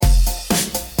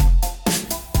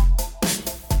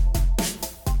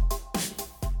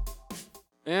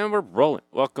And we're rolling.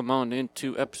 Welcome on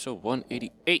into episode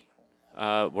 188.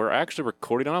 We're actually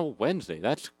recording on a Wednesday.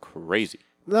 That's crazy.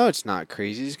 No, it's not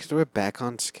crazy. It's because we're back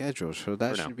on schedule. So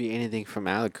that For now. should be anything from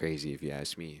out crazy, if you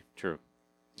ask me. True.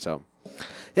 So,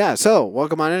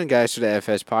 welcome on in, guys, to the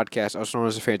FS podcast, also known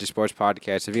as the Fantasy Sports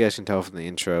Podcast. If you guys can tell from the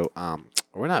intro,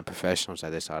 we're not professionals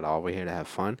at this at all. We're here to have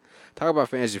fun, talk about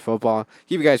fantasy football,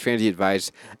 give you guys fantasy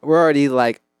advice. We're already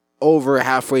over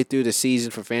halfway through the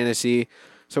season for fantasy,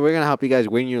 so we're gonna help you guys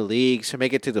win your league, so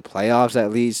make it to the playoffs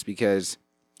at least, because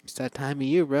it's that time of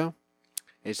year, bro.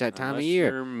 It's that time Unless of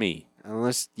year. You're me.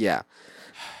 Yeah.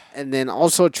 And then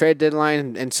also trade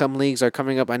deadline and some leagues are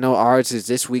coming up. I know ours is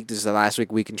this week. This is the last week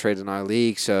we can trade in our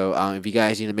league. So if you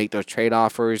guys need to make those trade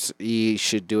offers, you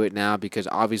should do it now, because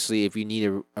obviously if you need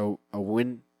a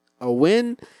win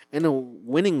and a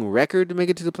winning record to make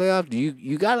it to the playoffs,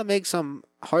 you got to make some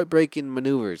heartbreaking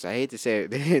maneuvers. I hate to say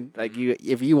it.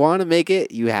 If you want to make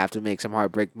it, you have to make some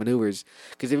heartbreak maneuvers.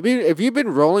 Because if you've been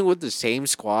rolling with the same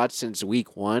squad since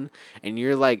week one and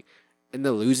you're in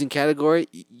the losing category,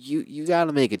 you got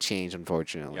to make a change,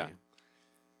 unfortunately. Yeah.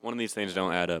 One of these things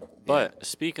don't add up. But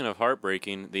speaking of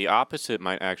heartbreaking, the opposite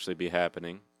might actually be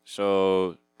happening.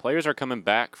 So players are coming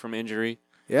back from injury.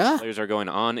 Yeah. Players are going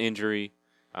on injury.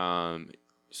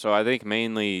 So I think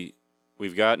mainly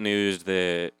we've got news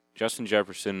that Justin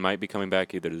Jefferson might be coming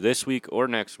back either this week or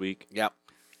next week. Yep.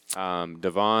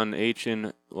 Devon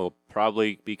Achane will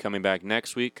probably be coming back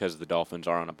next week because the Dolphins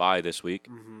are on a bye this week.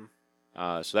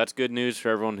 Mm-hmm. So that's good news for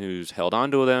everyone who's held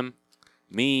on to them.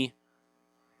 Me,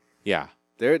 yeah.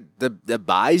 The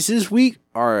buys this week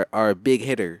are a big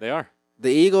hitter. They are.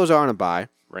 The Eagles are on a bye.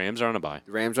 Rams are on a bye.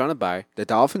 The Rams are on a bye. The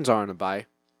Dolphins are on a bye.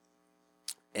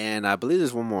 And I believe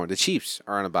there's one more. The Chiefs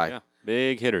are on a bye. Yeah,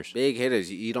 big hitters. Big hitters.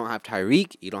 You don't have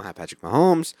Tyreek. You don't have Patrick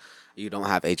Mahomes. You don't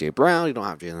have A.J. Brown. You don't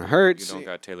have Jalen Hurts. You don't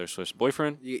got Taylor Swift's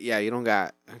boyfriend. You don't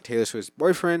got Taylor Swift's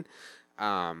boyfriend.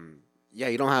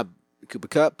 You don't have Cooper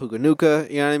Kupp, Puka Nuka.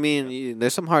 You know what I mean?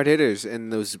 There's some hard hitters in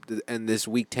this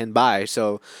Week 10 bye.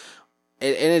 So,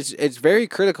 it's very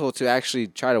critical to actually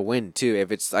try to win too.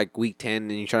 If it's like Week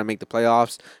 10 and you try to make the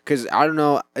playoffs, because I don't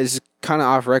know, it's kind of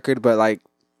off record, but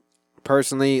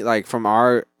personally, from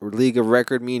our league of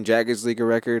record, me and Jagger's league of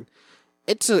record,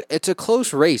 it's a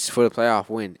close race for the playoff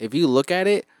win. If you look at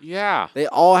it, Yeah. they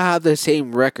all have the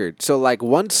same record. So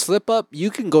one slip up, you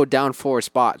can go down 4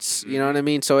 spots. You know what I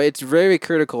mean? So it's very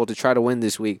critical to try to win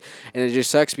this week. And it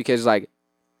just sucks because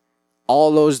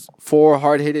all those 4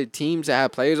 hard-hitted teams that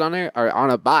have players on there are on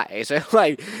a bye. So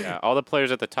Yeah, all the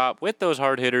players at the top with those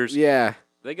hard hitters, yeah,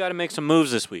 they got to make some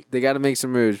moves this week. they got to make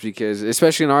some moves, because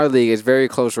especially in our league, it's very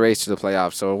close race to the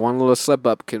playoffs. So one little slip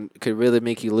up could really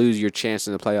make you lose your chance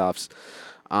in the playoffs.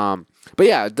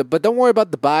 But don't worry about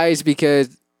the buys,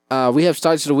 because we have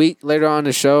starts of the week later on in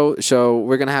the show. So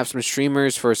we're gonna have some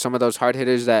streamers for some of those hard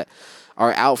hitters that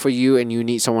are out for you, and you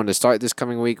need someone to start this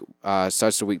coming week.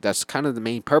 Starts of the week. That's kind of the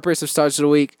main purpose of starts of the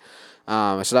week.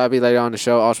 So that'll be later on in the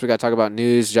show. Also, we got to talk about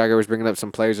news. Jagger was bringing up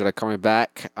some players that are coming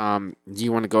back. Do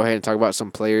you want to go ahead and talk about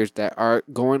some players that are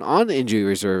going on injury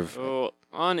reserve So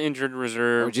on injured or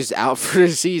reserve, just out for the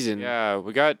season? yeah,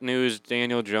 we got news.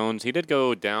 Daniel Jones, he did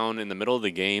go down in the middle of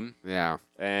the game, Yeah.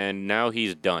 and now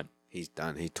he's done. He's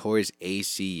done. He tore his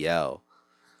ACL.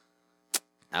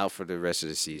 Out for the rest of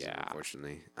the season, Yeah.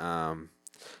 unfortunately.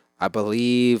 I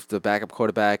believe the backup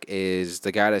quarterback is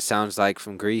the guy that sounds like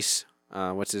from Greece.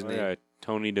 What's his name? Yeah,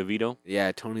 Tony DeVito.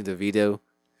 Yeah, Tony DeVito.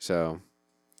 So,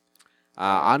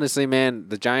 honestly, man,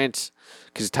 the Giants,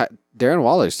 because Darren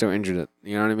Waller's still injured.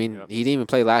 You know what I mean? Yep. He didn't even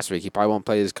play last week. He probably won't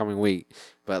play this coming week.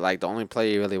 But, the only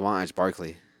player you really want is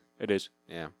Barkley. It is.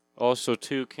 Yeah. Also,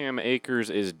 too, Cam Akers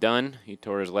is done. He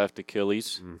tore his left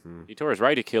Achilles. Mm-hmm. He tore his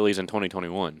right Achilles in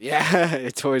 2021. Yeah,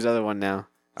 it tore his other one now.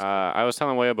 I was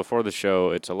telling Waya before the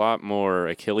show, it's a lot more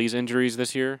Achilles injuries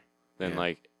this year than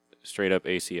Yeah. straight up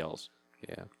ACLs.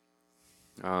 Yeah.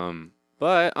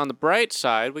 But on the bright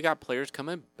side, we got players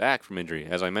coming back from injury.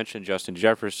 As I mentioned, Justin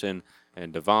Jefferson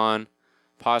and Devon,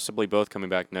 possibly both coming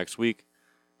back next week.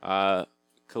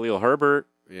 Khalil Herbert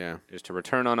Yeah. is to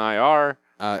return on IR.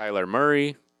 Uh, Kyler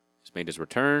Murray has made his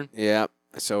return. Yeah.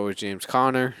 So is James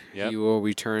Conner. Yep. He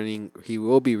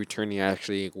will be returning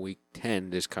actually in week 10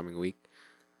 this coming week.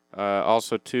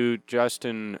 Also, too,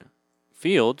 Justin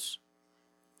Fields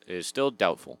is still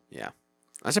doubtful. Yeah.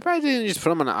 I'm surprised they didn't just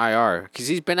put him on the IR, because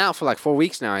he's been out for 4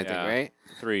 weeks now, I think, Yeah. right?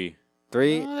 3.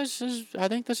 3? No, I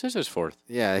think this is his 4th.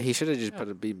 Yeah, he should have just put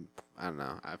a B. I don't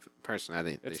know. Personally, I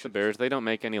think they It's the should. Bears. They don't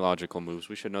make any logical moves.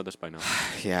 We should know this by now.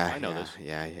 Yeah, I know yeah, this.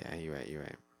 Yeah, you're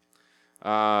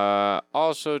right.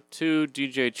 Also, too,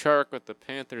 DJ Chark with the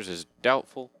Panthers is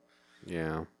doubtful.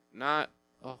 Yeah. Not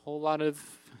a whole lot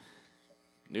of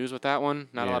news with that one.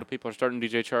 Not a Yeah. lot of people are starting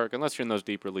DJ Chark unless you're in those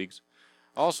deeper leagues.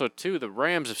 Also, too, the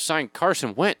Rams have signed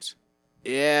Carson Wentz.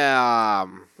 Yeah,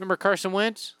 Remember Carson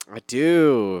Wentz? I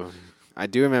do. I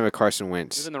do remember Carson He was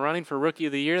Wentz. in the running for Rookie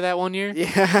of the Year that one year.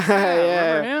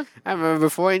 Yeah, Remember him? I remember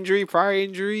before injury, prior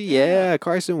injury. Yeah,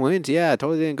 Carson Wentz. Yeah, I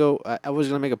totally didn't go. I was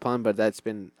gonna make a pun, but that's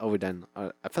been overdone.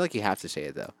 I feel like you have to say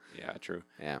it though. Yeah, true.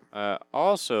 Yeah.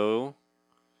 Also,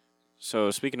 so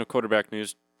speaking of quarterback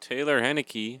news, Taylor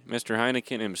Heineke, Mr.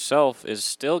 Heineken himself, is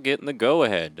still getting the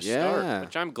go-ahead to Yeah. start,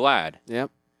 which I'm glad Yep.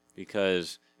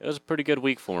 because it was a pretty good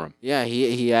week for him. Yeah,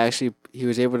 he actually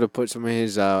was able to put some of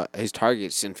his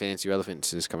targets in fantasy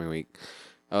relevance this coming week.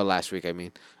 Oh, last week I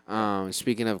mean.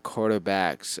 Speaking of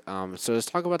quarterbacks, so let's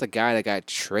talk about the guy that got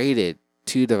traded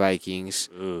to the Vikings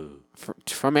Ooh.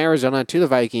 from Arizona to the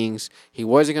Vikings. He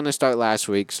wasn't gonna start last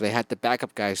week, so they had the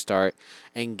backup guy start.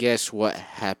 And guess what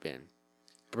happened?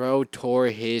 Bro tore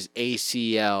his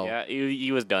ACL. Yeah,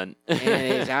 he was done. And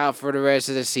is out for the rest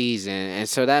of the season. And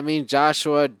so that means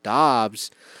Joshua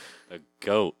Dobbs, The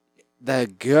GOAT. the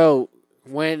GOAT,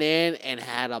 went in and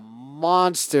had a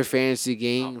monster fantasy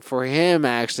game for him.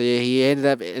 Actually, he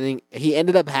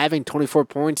ended up having 24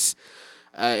 points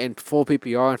in full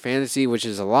PPR and fantasy, which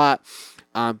is a lot.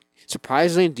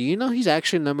 Surprisingly, do you know he's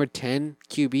actually number 10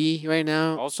 QB right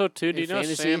now? Also, too, do you In know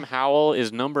fantasy? Sam Howell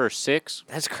is number 6?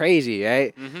 That's crazy,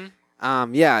 right?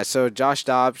 Mm-hmm. Yeah. So Josh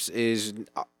Dobbs is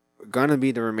gonna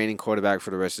be the remaining quarterback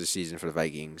for the rest of the season for the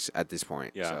Vikings at this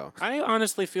point. Yeah. So. I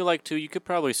honestly feel like, too, you could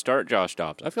probably start Josh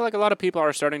Dobbs. I feel like a lot of people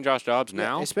are starting Josh Dobbs Yeah,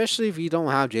 now. especially if you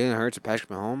don't have Jalen Hurts or Patrick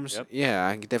Mahomes. Yep. Yeah,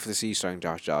 I can definitely see you starting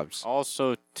Josh Dobbs.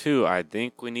 Also, too, I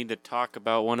think we need to talk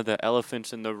about one of the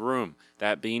elephants in the room,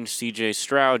 that being C.J.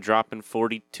 Stroud dropping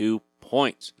 42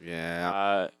 points.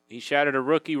 Yeah. He shattered a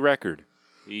rookie record.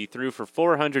 He threw for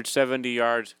 470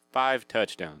 yards, 5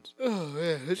 touchdowns, Oh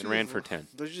man, and ran for 10.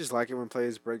 Don't you just like it when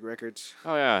players break records?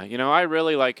 Oh, yeah. You know, I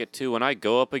really like it, too, when I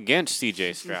go up against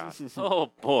C.J. Stroud. Oh,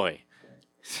 boy.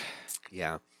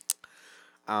 Yeah.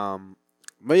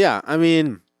 But yeah, I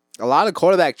mean, a lot of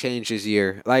quarterback change this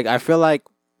year. Like I feel like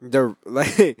the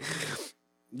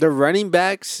running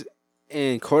backs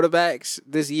and quarterbacks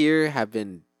this year have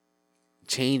been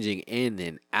changing in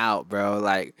and out, bro.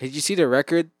 Like, did you see the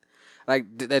record? Like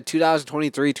the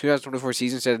 2023-2024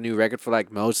 season set a new record for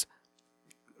like most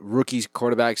rookies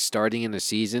quarterbacks starting in the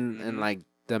season, and like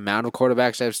the amount of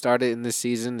quarterbacks that have started in this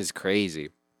season is crazy.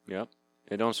 Yep.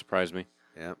 It don't surprise me.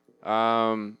 Yep.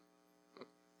 I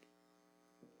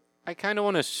kind of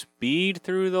want to speed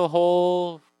through the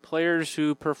whole players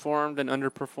who performed and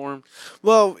underperformed.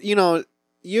 Well, you know,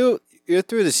 you're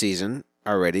through the season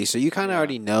already, so you kind of Yeah.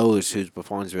 already knows who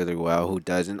performs really well, who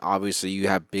doesn't. Obviously, you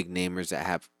have big namers that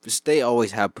have they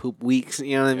always have poop weeks.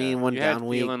 You know what I mean? One you down had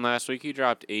week. Thielen last week. He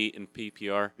dropped 8 in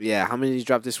PPR. Yeah. How many did you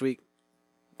drop this week?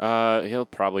 He'll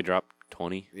probably drop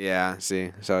 20. Yeah.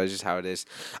 See, so it's just how it is.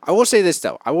 I will say this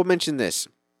though. I will mention this.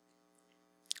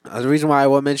 The reason why I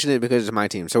will mention it because it's my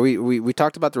team. So we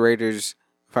talked about the Raiders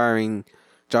firing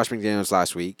Josh McDaniels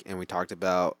last week, and we talked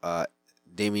about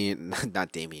Adrian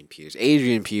Pierce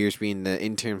being the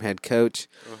interim head coach.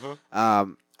 I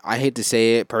hate to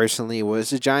say it personally, it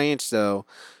was the Giants though.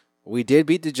 We did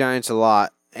beat the Giants a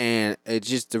lot, and it's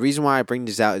just the reason why I bring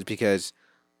this out is because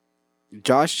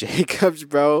Josh Jacobs,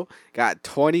 bro, got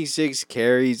 26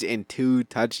 carries and 2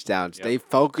 touchdowns. Yep. They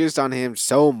focused on him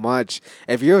so much.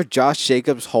 If you're a Josh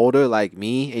Jacobs holder like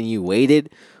me and you waited,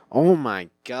 oh my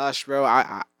gosh, bro,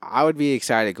 I would be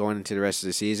excited going into the rest of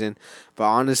the season. But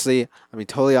honestly, I mean,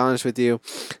 totally honest with you,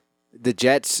 the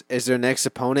Jets is their next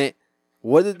opponent.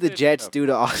 What did the bit Jets tough. do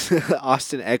to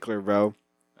Austin Eckler, bro?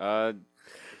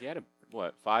 He had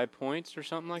 5 points or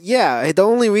something like that? Yeah, the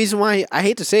only reason why I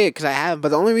hate to say it because I haven't, but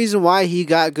the only reason why he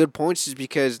got good points is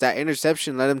because that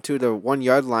interception led him to the 1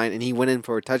 yard line and he went in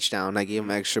for a touchdown. I gave him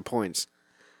extra points.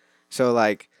 So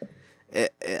like,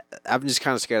 I'm just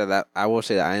kind of scared of that. I will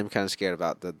say that I am kind of scared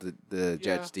about the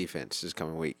Jets defense this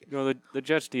coming week. You know, the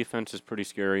Jets defense is pretty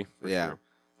scary. For Yeah.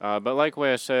 Sure. But like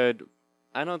way I said,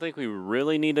 I don't think we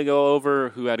really need to go over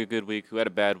who had a good week, who had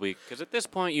a bad week, because at this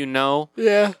point, you know,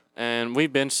 Yeah. and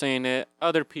we've been saying it.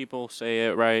 Other people say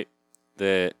it, right?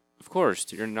 That, of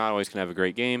course, you're not always going to have a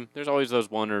great game. There's always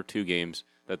those 1 or 2 games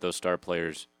that those star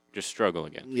players just struggle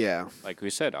against. Yeah. Like we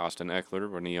said, Austin Eckler,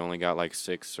 when he only got like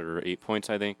 6 or 8 points,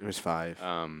 I think. It was 5.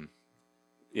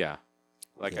 Yeah.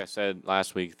 Like Yeah. I said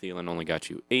last week, Thielen only got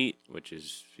you 8, which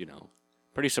is,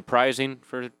 pretty surprising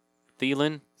for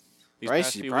Thielen. these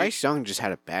past few Bryce Young just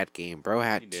had a bad game. Bro He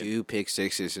had did. 2 pick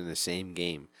sixes in the same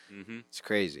game. Mm-hmm. It's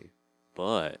crazy.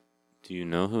 But do you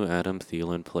know who Adam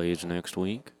Thielen plays next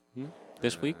week?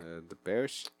 This week? The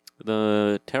Bears?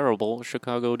 The terrible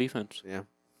Chicago defense. Yeah.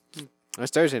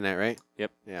 That's Thursday night, right?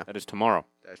 Yep. Yeah. That is tomorrow.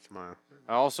 That's tomorrow.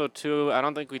 Also, too, I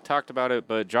don't think we talked about it,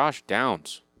 but Josh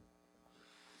Downs.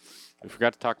 We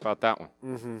forgot to talk about that one.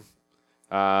 Mm-hmm.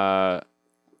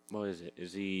 What is it?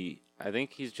 Is he? I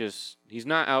think he's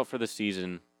not out for the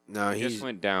season. No, He just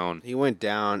went down. He went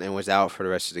down and was out for the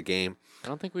rest of the game. I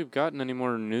don't think we've gotten any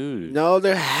more news. No,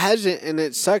 there hasn't, and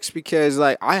it sucks because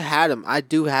like I had him. I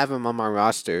do have him on my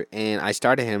roster, and I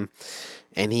started him,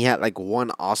 and he had like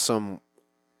one awesome,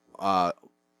 like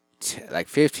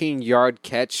 15-yard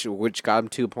catch, which got him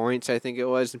 2 points. I think it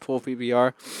was in full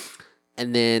PPR,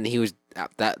 and then he was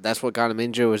that's what got him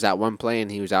injured was that one play,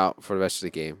 and he was out for the rest of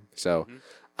the game. So,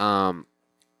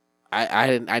 I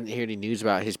didn't hear any news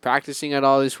about his practicing at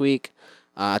all this week.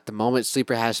 At the moment,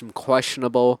 Sleeper has him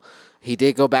questionable. He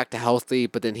did go back to healthy,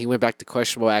 but then he went back to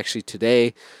questionable actually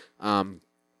today.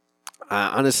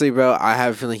 Honestly, bro, I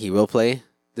have a feeling he will play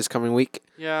this coming week.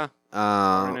 Yeah.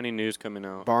 Barring any news coming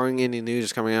out. Barring any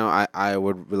news coming out, I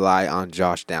would rely on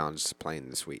Josh Downs playing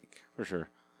this week. For sure.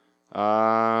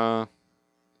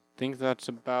 Think that's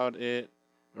about it.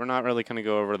 We're not really going to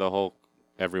go over the whole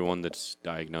everyone that's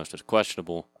diagnosed as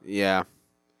questionable. Yeah.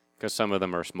 Because some of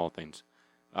them are small things.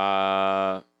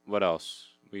 What else?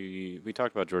 We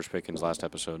talked about George Pickens last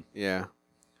episode. Yeah.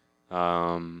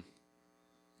 I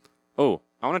want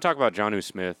to talk about Jonnu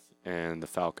Smith and the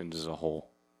Falcons as a whole.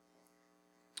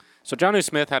 So Jonnu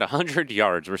Smith had 100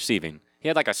 yards receiving. He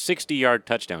had like a 60-yard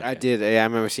touchdown. I did. Yeah, I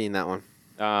remember seeing that one.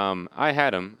 I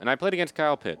had him, and I played against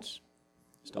Kyle Pitts.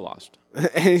 Still lost.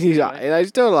 and I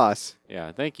still lost.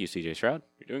 Yeah, thank you, CJ Stroud.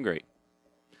 You're doing great.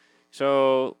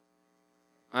 So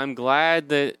I'm glad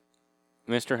that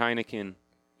Mr. Heineken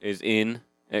is in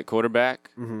at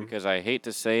quarterback because I hate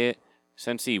to say it.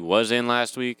 Since he was in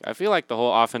last week, I feel like the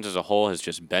whole offense as a whole has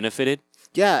just benefited.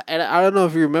 Yeah, and I don't know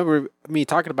if you remember me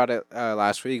talking about it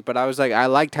last week, but I was like, I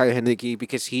like Tyler Heineke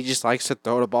because he just likes to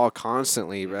throw the ball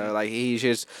constantly, bro. Like, he's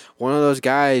just one of those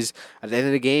guys, at the end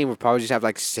of the game, would probably just have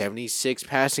like 76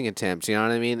 passing attempts, you know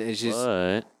what I mean? It's just...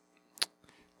 But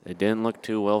it didn't look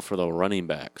too well for the running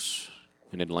backs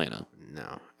in Atlanta.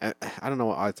 No. I don't know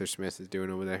what Arthur Smith is doing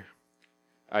over there.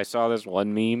 I saw this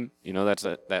one meme. You know, that's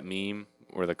that meme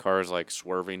where the car is like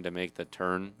swerving to make the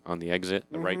turn on the exit,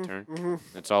 the right turn.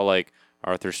 It's all like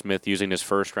Arthur Smith using his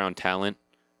first round talent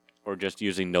or just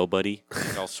using nobody.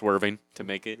 He's all swerving to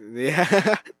make it.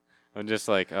 Yeah. I'm just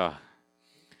like,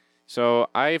 So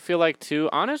I feel like, too,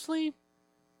 honestly,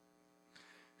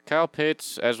 Kyle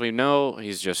Pitts, as we know,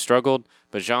 he's just struggled.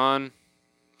 Bajan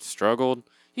struggled.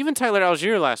 Even Tyler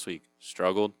Algier last week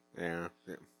struggled. Yeah.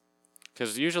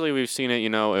 Because usually we've seen it, you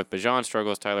know, if Bajan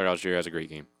struggles, Tyler Algier has a great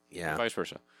game. Yeah. Vice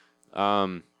versa.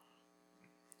 I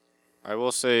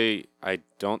will say I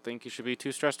don't think you should be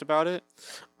too stressed about it.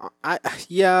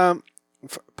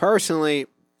 Personally,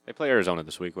 They play Arizona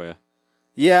this week, will you?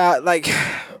 yeah, like,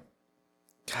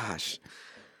 gosh.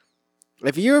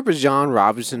 If you're a Bijan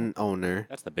Robinson owner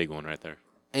That's the big one right there.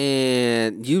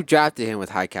 and you drafted him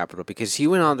with high capital because he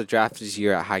went on the draft this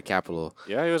year at high capital.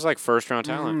 Yeah, he was like first-round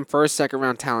talent. First, second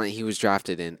round talent he was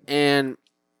drafted in. And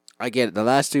I get it. The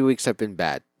last 3 weeks have been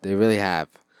bad. They really have.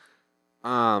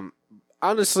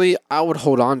 Honestly, I would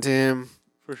hold on to him.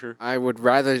 For sure. I would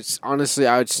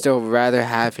still rather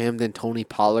have him than Tony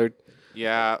Pollard.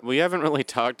 Yeah, we haven't really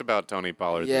talked about Tony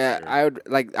Pollard Yeah, this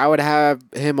year. I would have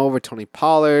him over Tony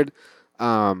Pollard.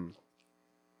 I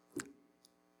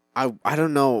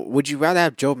don't know. Would you rather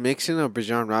have Joe Mixon or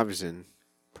Bijan Robinson?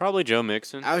 Probably Joe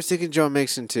Mixon. I was thinking Joe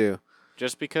Mixon too.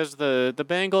 Just because the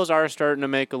Bengals are starting to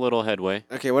make a little headway.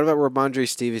 Okay, what about Ramondre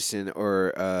Stevenson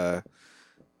or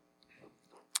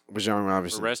Bijan The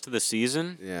Robinson? rest of the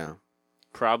season, Yeah.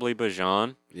 probably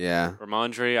Bajan. Yeah.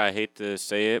 Ramondre, I hate to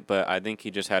say it, but I think he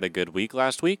just had a good week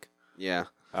last week. Yeah.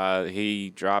 He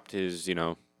dropped his,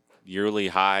 yearly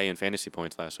high in fantasy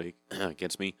points last week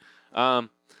against me. But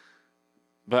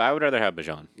I would rather have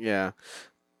Bajan. Yeah.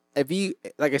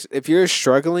 If you're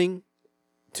struggling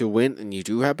to win and you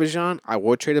do have Bijan, I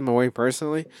would trade him away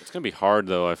personally. It's gonna be hard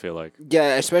though, I feel like.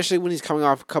 Yeah, especially when he's coming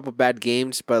off a couple bad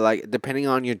games. But like depending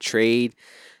on your trade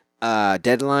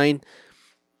deadline,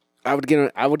 I would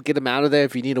get him out of there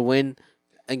if you need a win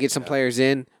and get some players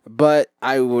in. But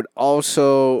I would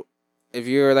also, if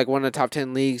you're like one of the top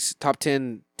 10 leagues, top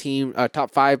 5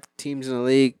 teams in the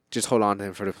league, just hold on to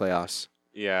him for the playoffs.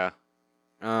 Yeah.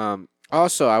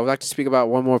 Also, I would like to speak about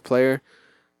one more player,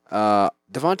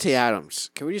 Devontae Adams.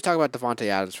 Can we just talk about Devontae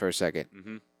Adams for a second?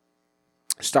 Mm-hmm.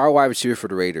 Star wide receiver for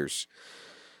the Raiders.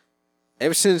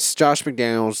 Ever since Josh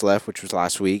McDaniels left, which was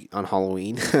last week on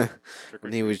Halloween,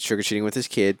 when he was trick-or-treating with his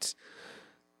kids,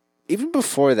 even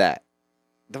before that,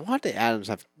 Devontae Adams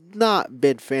have not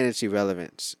been fantasy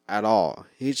relevant at all.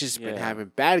 He's just been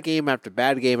having bad game after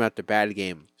bad game after bad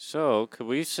game. So could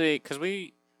we say, because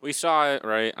we saw it,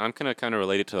 right? I'm going to kind of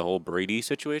relate it to the whole Brady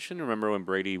situation. Remember when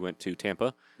Brady went to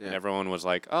Tampa? Yeah. And everyone was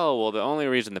like, oh, well, the only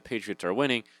reason the Patriots are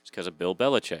winning is because of Bill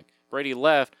Belichick. Brady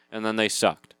left, and then they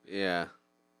sucked. Yeah.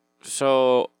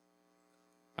 So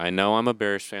I know I'm a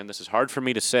Bears fan. This is hard for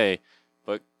me to say,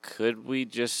 but could we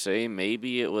just say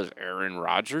maybe it was Aaron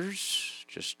Rodgers?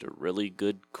 Just a really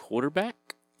good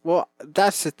quarterback? Well,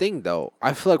 that's the thing, though.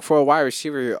 I feel like for a wide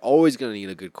receiver, you're always going to need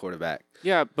a good quarterback.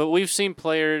 Yeah, but we've seen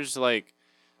players like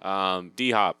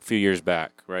D-Hop a few years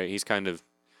back, right? He's kind of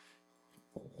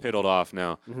piddled off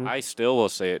now. Mm-hmm. I still will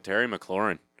say it. Terry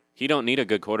McLaurin. He don't need a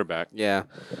good quarterback. Yeah.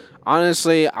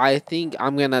 Honestly, I think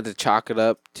I'm going to have to chalk it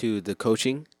up to the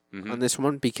coaching on this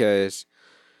one because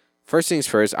first things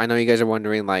first, I know you guys are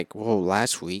wondering, like, well,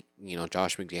 last week,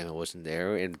 Josh McDaniel wasn't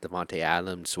there and Devontae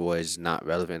Adams was not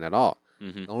relevant at all.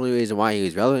 Mm-hmm. The only reason why he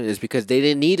was relevant is because they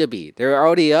didn't need to be. They were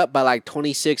already up by like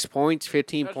 26 points,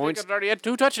 15 points. Already had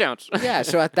 2 touchdowns. Yeah,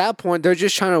 so at that point, they're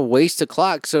just trying to waste the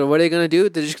clock. So what are they going to do?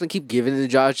 They're just going to keep giving it to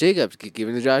Josh Jacobs,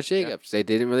 Yeah. They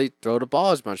didn't really throw the ball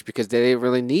as much because they didn't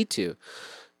really need to.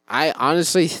 I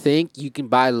honestly think you can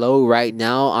buy low right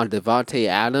now on Devontae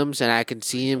Adams, and I can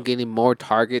see him getting more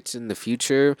targets in the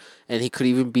future, and he could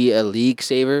even be a league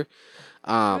saver.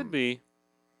 Could be.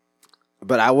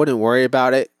 But I wouldn't worry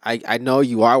about it. I know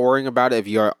you are worrying about it if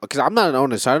you're, because I'm not an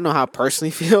owner, so I don't know how it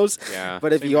personally feels. Yeah.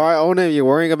 But if you are an owner, you're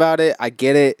worrying about it. I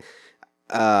get it.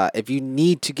 If you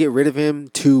need to get rid of him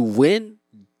to win,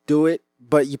 do it.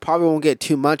 But you probably won't get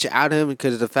too much out of him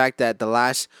because of the fact that the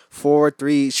last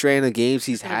 3 strand of games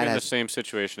he's had in the same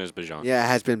situation as Bijan. Yeah,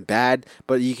 has been bad.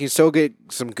 But you can still get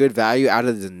some good value out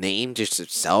of the name just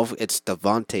itself. It's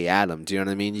Devontae Adams. Do you know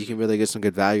what I mean? You can really get some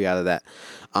good value out of that.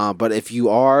 But if you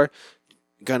are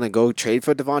gonna go trade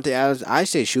for Devontae Adams, I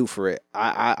say shoot for it.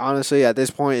 I honestly, at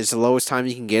this point, it's the lowest time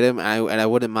you can get him, and I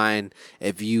wouldn't mind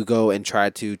if you go and try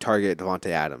to target Devontae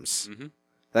Adams. Mm-hmm.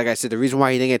 Like I said, the reason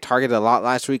why he didn't get targeted a lot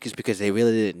last week is because they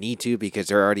really didn't need to because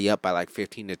they're already up by like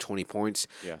 15 to 20 points.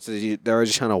 Yeah. So they're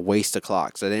just trying to waste the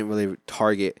clock. So they didn't really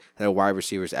target their wide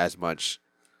receivers as much.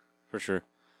 For sure.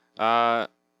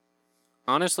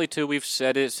 Honestly, too, we've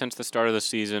said it since the start of the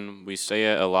season. We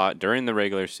say it a lot during the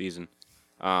regular season.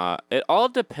 It all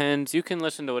depends. You can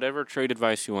listen to whatever trade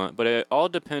advice you want, but it all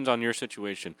depends on your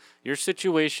situation. Your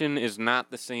situation is not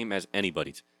the same as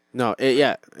anybody's. No,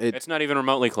 it's not even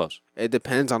remotely close. It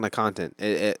depends on the content,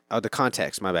 the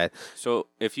context. My bad. So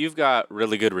if you've got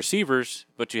really good receivers,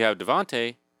 but you have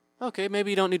Devontae, okay, maybe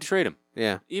you don't need to trade him.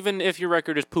 Yeah. Even if your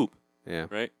record is poop. Yeah.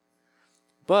 Right.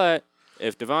 But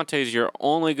if Devontae's your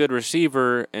only good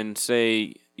receiver, and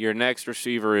say your next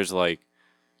receiver is like,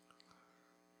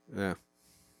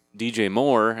 DJ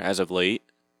Moore as of late,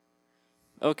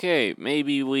 okay,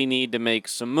 maybe we need to make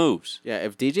some moves. Yeah,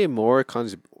 if DJ Moore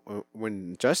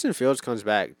when Justin Fields comes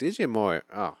back, DJ Moore,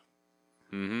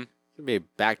 he'll be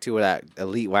back to that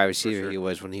elite wide receiver he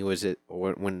was when he was I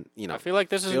feel like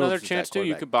this is another chance too.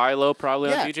 You could buy low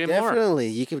probably on DJ Moore. Definitely.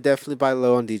 You could definitely buy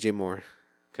low on DJ Moore.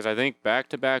 Because I think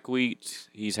back-to-back weeks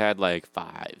he's had like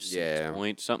 5, 6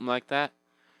 points, something like that.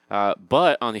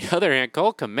 But on the other hand,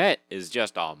 Cole Kmet is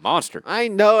just a monster. I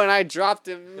know, and I dropped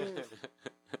him.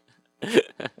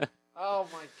 Oh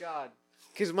my god!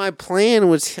 Because my plan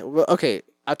was okay.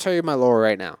 I'll tell you my lower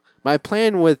right now. My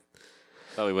plan with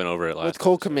thought we went over it last. With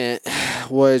Cole Kmet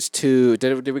was to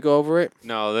did we go over it?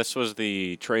 No, this was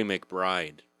the Trey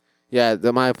McBride. Yeah,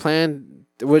 my plan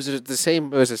was the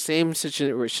same. It was the same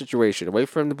situation. Wait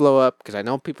for him to blow up because I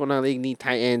know people in our league need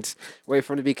tight ends. Wait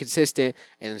for him to be consistent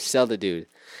and sell the dude.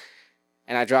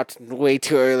 And I dropped way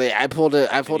too early. I pulled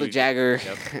a Jagger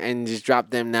and just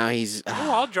dropped them. Now he's.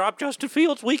 I'll drop Justin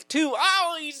Fields week 2.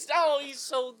 He's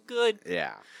so good.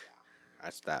 Yeah.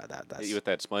 That's you with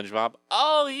that SpongeBob.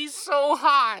 Oh, he's so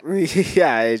hot.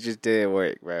 Yeah, it just didn't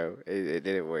work, bro. It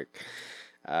didn't work.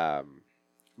 But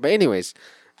anyways,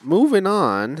 moving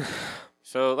on.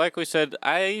 So, like we said,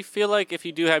 I feel like if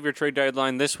you do have your trade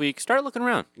deadline this week, start looking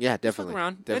around. Yeah, definitely. Look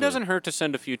around. Definitely. It doesn't hurt to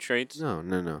send a few trades.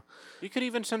 No. You could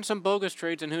even send some bogus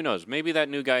trades, and who knows? Maybe that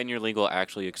new guy in your league will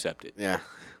actually accept it. Yeah.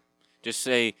 Just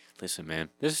say, listen, man,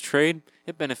 this trade,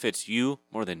 it benefits you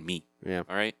more than me. Yeah.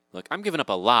 All right? Look, I'm giving up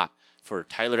a lot for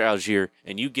Tyler Algier,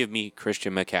 and you give me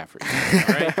Christian McCaffrey.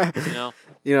 All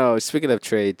right? Speaking of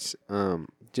trades,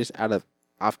 just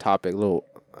off topic, little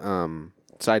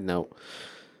side note.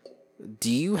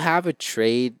 Do you have a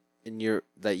trade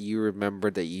that you remember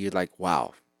that you like,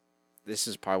 wow, this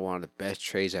is probably one of the best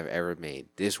trades I've ever made.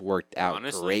 This worked out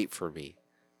great for me.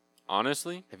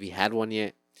 Honestly? Have you had one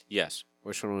yet? Yes.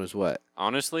 Which one was what?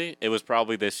 Honestly, it was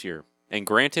probably this year. And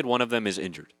granted, one of them is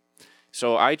injured.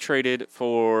 So I traded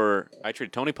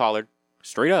Tony Pollard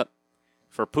straight up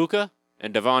for Puka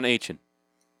and Devon Achin.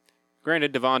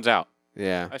 Granted, Devon's out.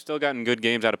 Yeah. I still gotten good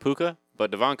games out of Puka,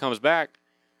 but Devon comes back.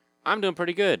 I'm doing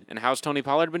pretty good. And how's Tony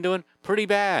Pollard been doing? Pretty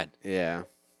bad. Yeah.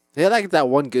 They had like that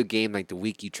one good game like the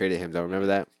week you traded him, though. Remember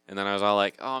that? And then I was all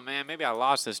like, oh, man, maybe I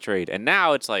lost this trade. And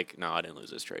now it's like, no, I didn't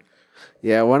lose this trade.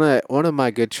 Yeah, one of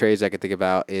my good trades I could think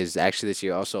about is actually this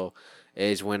year also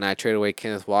is when I traded away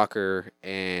Kenneth Walker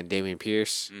and Damian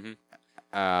Pierce. Mm-hmm.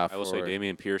 I will say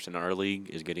Damian Pierce in our league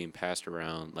is getting passed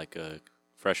around like a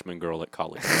freshman girl at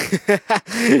college.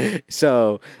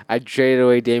 So I traded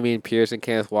away Damian Pierce and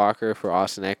Kenneth Walker for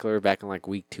Austin Eckler back in like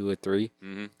week 2 or 3.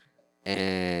 Mm-hmm.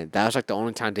 And that was like the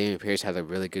only time Damian Pierce had a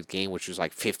really good game, which was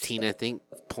like 15, I think,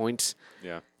 points.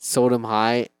 Yeah. Sold him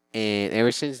high. And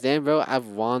ever since then, bro, I've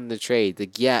won the trade.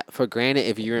 For granted,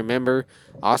 if you remember,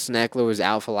 Austin Eckler was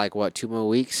out for like, what, 2 more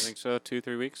weeks? I think so,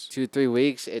 2-3 weeks. 2-3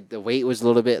 weeks. The wait was a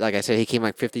little bit, like I said, he came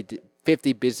like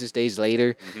 50 business days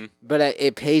later. Mm-hmm. But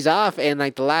it pays off. And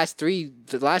like the last 3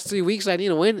 weeks I need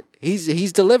to win,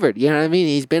 he's delivered. You know what I mean?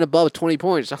 He's been above 20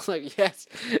 points. I was like, yes,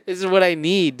 this is what I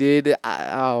need, dude. That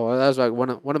was like one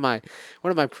of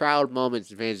my proud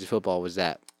moments in fantasy football was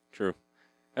that. True.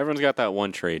 Everyone's got that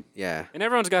one trade. Yeah. And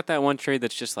everyone's got that one trade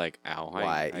that's just like, ow.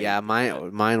 Why?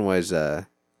 Mine was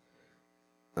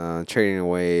trading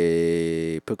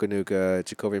away Puka-Nacua,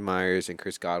 Jacoby Myers, and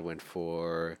Chris Godwin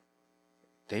for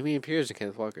Damian Pierce and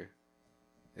Kenneth Walker.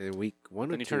 In week 1 or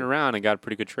 2. Then you turn around and got a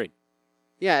pretty good trade.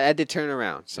 Yeah, I did turn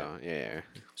around. So, yeah.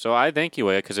 So I thank you,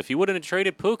 because if you wouldn't have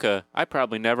traded Puka, I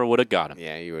probably never would have got him.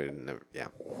 Yeah, you would have never. Yeah.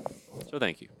 So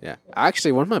thank you. Yeah.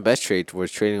 Actually, one of my best trades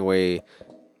was trading away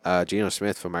Geno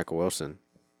Smith for Michael Wilson.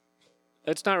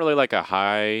 It's not really like a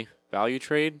high value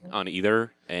trade on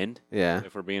either end. Yeah.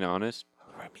 If we're being honest.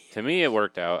 To me, it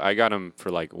worked out. I got him for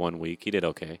like 1 week. He did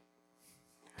okay.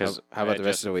 How about the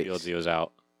rest of the weeks? Fields, he was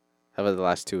out. How about the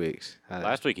last 2 weeks?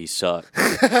 Last week he sucked.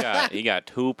 he got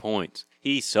 2 points.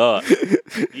 He sucked.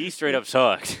 He straight up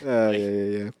sucked.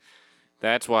 Yeah.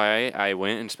 That's why I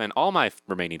went and spent all my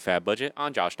remaining fab budget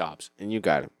on Josh Dobbs. And you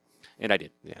got him. And I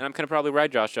did. Yeah. And I'm going to probably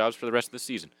ride Josh Dobbs for the rest of the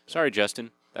season. Sorry, Justin.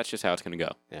 That's just how it's going to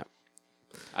go. Yeah.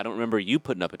 I don't remember you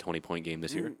putting up a 20-point game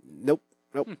this year. Nope.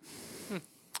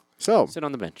 So, Sit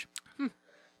on the bench.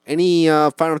 any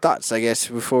final thoughts, I guess,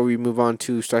 before we move on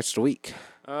to starts of the week?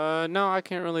 No, I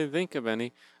can't really think of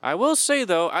any. I will say,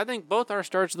 though, I think both our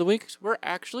starts of the week were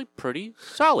actually pretty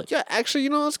solid. Yeah, actually,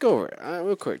 let's go over it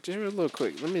real quick. Just a little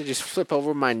quick. Let me just flip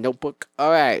over my notebook.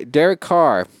 All right, Derek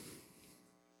Carr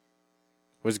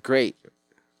was great.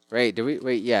 Right?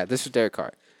 Yeah, this was Derek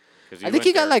Carr. I I think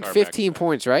he got like 15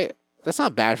 points, right? That's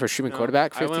not bad for a streaming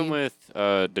quarterback. 15. I went with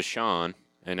Deshaun,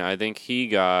 and I think he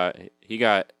got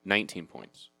 19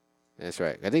 points. That's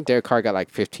right. I think Derek Carr got like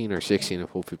 15 or 16 in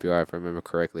full PPR, if I remember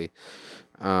correctly.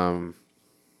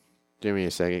 Give me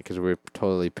a second, because we're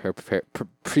totally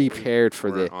prepared for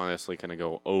We're the. honestly going to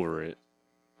go over it.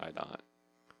 I thought.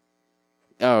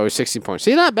 Oh, 16 points.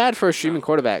 See, not bad for a streaming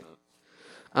quarterback.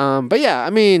 But yeah, I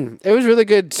mean, it was really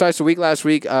good starts the week last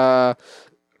week.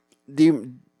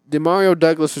 Demario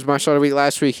Douglas was my start of the week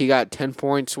last week. He got 10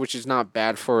 points, which is not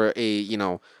bad for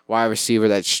a wide receiver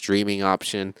that's streaming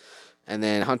option. And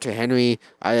then Hunter Henry,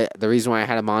 the reason why I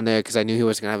had him on there because I knew he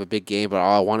was gonna have a big game, but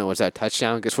all I wanted was that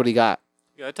touchdown. Guess what he got?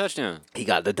 He got a touchdown. He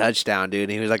got the touchdown, dude.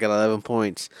 And he was like at 11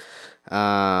 points.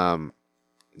 Trevor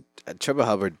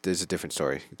Hubbard is a different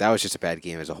story. That was just a bad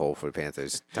game as a whole for the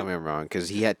Panthers. Tell me I'm wrong, because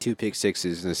he had 2 pick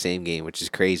sixes in the same game, which is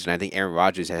crazy. And I think Aaron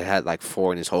Rodgers had like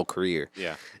 4 in his whole career.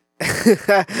 Yeah.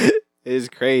 It's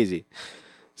crazy.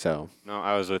 So. No,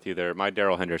 I was with you there. My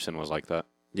Darrell Henderson was like that.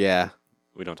 Yeah.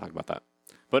 We don't talk about that.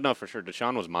 But no, for sure,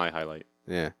 Deshaun was my highlight.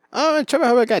 Yeah. Oh, and Trevor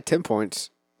Hubbard got 10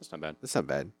 points. That's not bad. That's not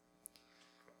bad.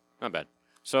 Not bad.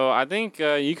 So I think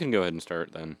you can go ahead and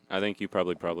start then. I think you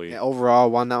probably. Yeah,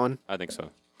 overall won that one? I think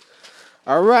so.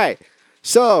 All right.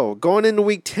 So, going into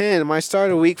week 10, my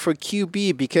start of the week for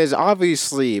QB, because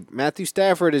obviously Matthew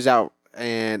Stafford is out,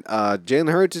 and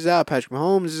Jalen Hurts is out, Patrick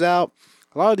Mahomes is out.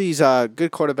 A lot of these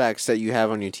good quarterbacks that you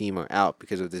have on your team are out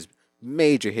because of this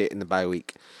major hit in the bye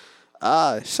week.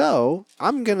 So,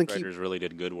 I'm going to keep... Raiders really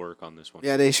did good work on this one.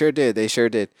 Yeah, they sure did.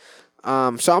 So,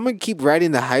 I'm going to keep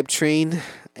riding the hype train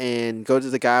and go to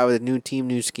the guy with a new team,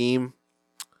 new scheme.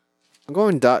 I'm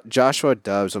going Joshua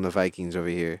Dobbs on the Vikings over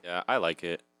here. Yeah, I like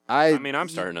it. I mean, I'm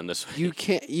starting on this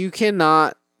week. You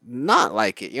cannot not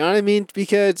like it. You know what I mean?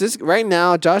 Because right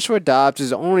now, Joshua Dobbs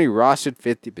is only rostered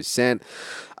 50%.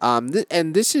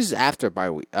 And this is after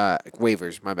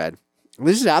waivers. My bad.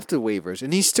 This is after waivers,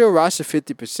 and he's still rostered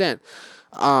 50%.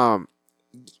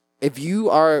 If you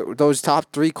are those top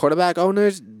 3 quarterback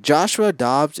owners, Joshua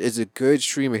Dobbs is a good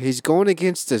streamer. He's going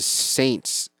against the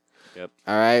Saints. Yep.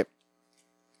 All right.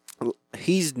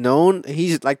 He's known.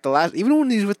 He's like the last. Even when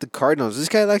he's with the Cardinals, this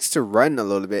guy likes to run a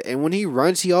little bit. And when he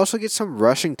runs, he also gets some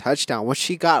rushing touchdown, which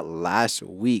he got last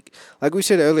week. Like we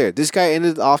said earlier, this guy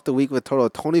ended off the week with a total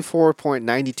of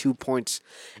 24.92 points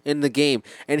in the game,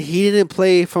 and he didn't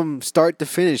play from start to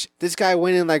finish. This guy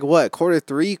went in like what, quarter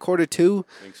 3, quarter 2?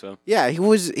 I think so. Yeah, he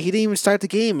didn't even start the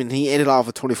game, and he ended off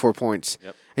with 24 points.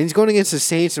 Yep. And he's going against the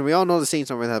Saints, and we all know the Saints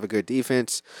don't really have a good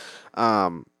defense.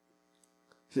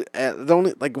 The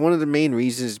only one of the main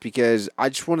reasons is because I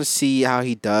just want to see how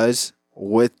he does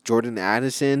with Jordan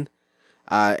Addison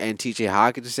and T.J.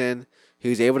 Hawkinson. He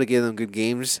was able to give them good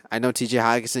games. I know T.J.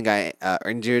 Hawkinson got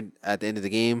injured at the end of the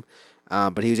game,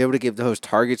 but he was able to give those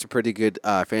targets a pretty good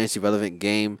fantasy relevant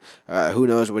game. Who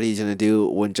knows what he's going to do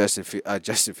when Justin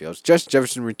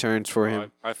Jefferson returns for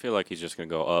him. I feel like he's just going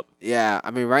to go up. Yeah,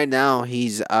 I mean, right now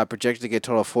he's projected to get a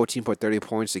total of 14.30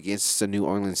 points against the New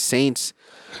Orleans Saints.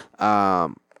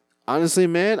 Honestly,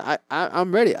 man,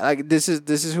 I'm ready. Like this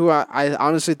is who I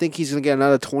honestly think he's gonna get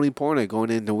another 20-pointer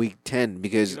going into week 10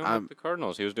 because with the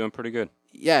Cardinals, he was doing pretty good.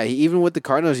 Yeah, even with the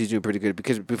Cardinals, he's doing pretty good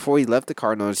because before he left the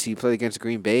Cardinals, he played against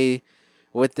Green Bay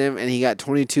with them and he got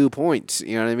 22 points.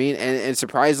 You know what I mean? And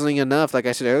surprisingly enough, like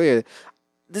I said earlier,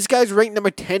 this guy's ranked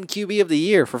number 10 QB of the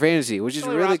year for fantasy, which is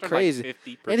really crazy.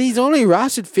 And he's only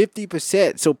rostered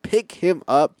 50%, so pick him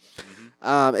up.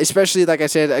 Especially, like I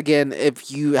said, again, if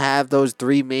you have those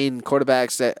 3 main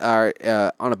quarterbacks that are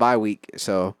on a bye week.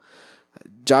 So,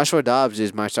 Joshua Dobbs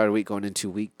is my starter week going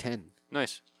into week 10.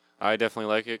 Nice. I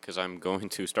definitely like it because I'm going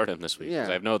to start him this week because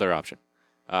Yeah. I have no other option.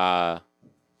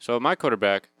 So, my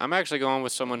quarterback, I'm actually going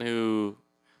with someone who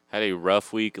had a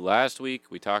rough week last week.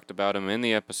 We talked about him in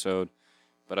the episode.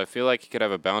 But I feel like he could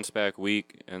have a bounce-back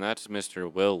week, and that's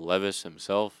Mr. Will Levis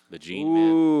himself, the Gene Man.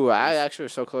 Ooh, I actually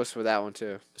was so close for that one,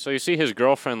 too. So you see his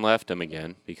girlfriend left him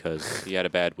again because he had a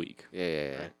bad week.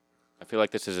 Yeah. I feel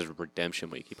like this is his redemption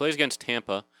week. He plays against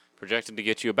Tampa, projected to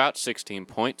get you about 16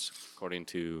 points, according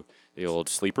to the old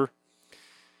sleeper.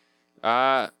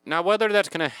 Now, whether that's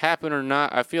going to happen or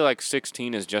not, I feel like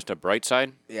 16 is just a bright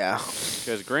side. Yeah.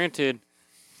 Because granted,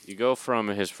 you go from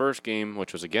his first game,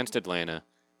 which was against Atlanta,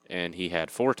 and he had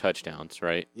 4 touchdowns,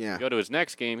 right? Yeah. You go to his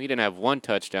next game, he didn't have 1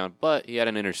 touchdown, but he had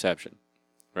an interception,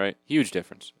 right? Huge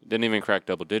difference. Didn't even crack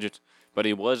double digits, but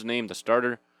he was named the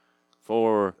starter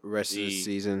for Rest of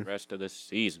the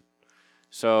season.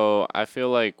 So I feel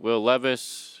like Will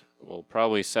Levis will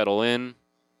probably settle in,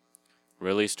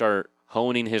 really start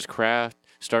honing his craft,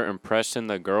 start impressing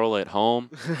the girl at home,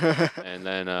 and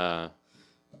then I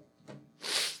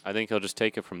think he'll just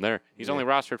take it from there. He's only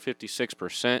rostered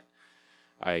 56%.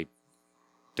 I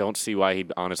don't see why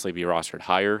he'd honestly be rostered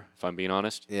higher, if I'm being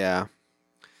honest. Yeah.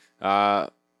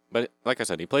 But like I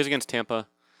said, he plays against Tampa.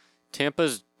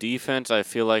 Tampa's defense, I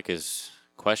feel like, is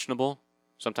questionable.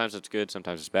 Sometimes it's good,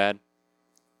 sometimes it's bad.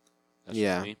 That's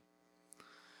just me.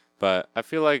 But I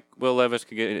feel like Will Levis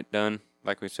could get it done.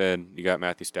 Like we said, you got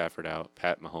Matthew Stafford out,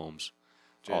 Pat Mahomes,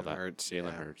 all that.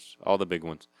 Jalen Hurts, all the big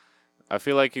ones. I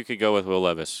feel like you could go with Will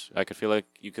Levis. I could feel like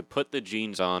you could put the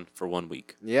jeans on for 1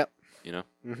 week. Yep. You know.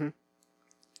 Mm-hmm.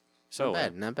 So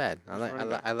not bad.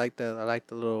 I like the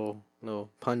little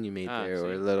pun you made there,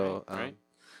 or a little. Right.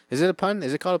 Is it a pun?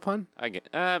 Is it called a pun? I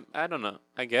don't know.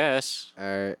 I guess.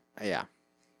 Yeah.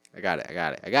 I got it.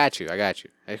 I got you. I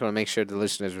just want to make sure the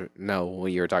listeners know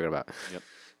what you were talking about.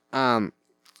 Yep.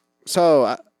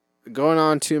 So going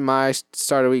on to my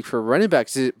starter week for running back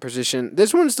position,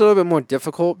 this one's a little bit more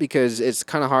difficult because it's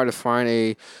kind of hard to find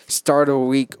a starter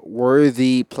week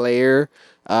worthy player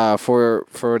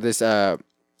for this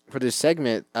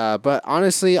segment. But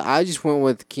honestly, I just went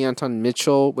with Keontae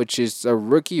Mitchell, which is a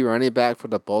rookie running back for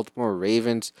the Baltimore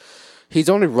Ravens. He's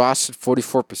only rostered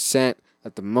 44%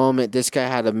 at the moment. This guy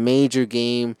had a major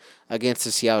game against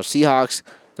the Seattle Seahawks.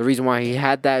 The reason why he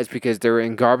had that is because they were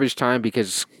in garbage time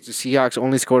because the Seahawks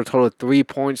only scored a total of 3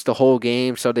 points the whole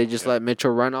game, so they just let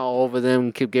Mitchell run all over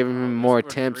them, keep giving him more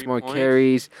attempts, more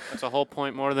carries. That's a whole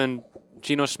point more than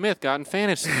Geno Smith got in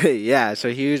fantasy. Yeah, so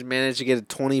Hughes managed to get a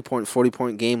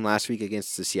 40-point game last week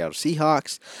against the Seattle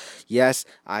Seahawks. Yes,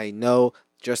 I know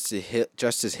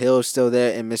Justice Hill is still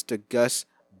there, and Mr. Gus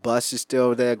Bus is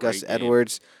still there. Gus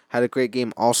Edwards had a great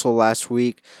game also last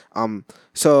week.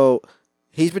 So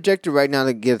He's projected right now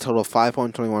to get a total of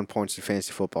 5.21 points in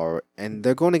fantasy football, and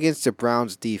they're going against the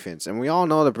Browns defense. And we all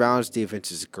know the Browns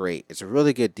defense is great. It's a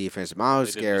really good defense.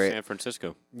 Myles Garrett, San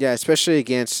Francisco. yeah, especially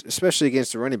against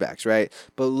the running backs, right?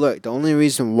 But look, the only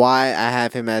reason why I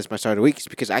have him as my starter of the week is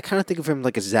because I kind of think of him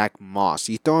like a Zach Moss.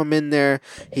 You throw him in there,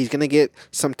 he's gonna get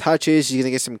some touches, he's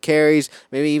gonna get some carries,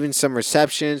 maybe even some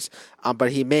receptions.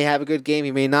 But he may have a good game,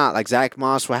 he may not. Like Zach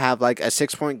Moss will have like a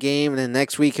 6-point game, and then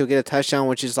next week he'll get a touchdown,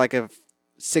 which is like a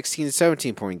 16 to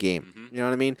 17 point game. Mm-hmm. You know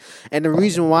what I mean? And the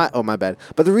reason why, oh my bad,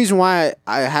 but the reason why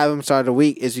I have him start of the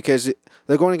week is because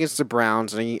they're going against the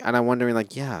Browns, and I'm wondering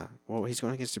like, yeah, well, he's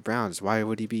going against the Browns. Why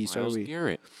would he be so Myles weak?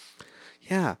 Garrett.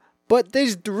 Yeah, but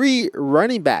there's 3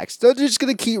 running backs. They're just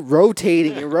gonna keep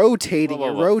rotating and rotating Whoa, whoa,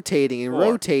 and whoa. rotating and 4.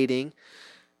 rotating.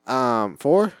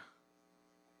 4.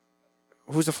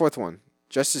 Who's the 4th one?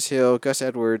 Justice Hill, Gus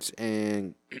Edwards,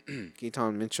 and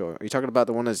Keaton Mitchell. Are you talking about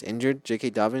the one that's injured, J.K.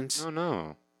 Dobbins? Oh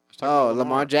no. Oh,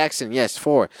 Lamar Jackson. Yes,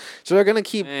 4. So they're gonna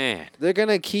keep. Man. They're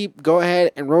gonna keep go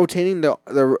ahead and rotating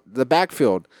the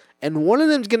backfield, and one of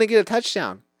them's gonna get a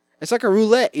touchdown. It's like a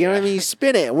roulette. You know what I mean? You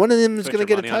spin it. One of them is Put gonna your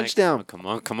get a money on it. touchdown. Come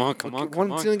on.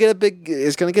 One's gonna get a big.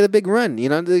 It's gonna get a big run. You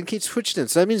know, they keep switching.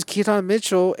 So that means Keaton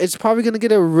Mitchell is probably gonna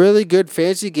get a really good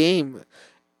fantasy game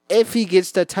if he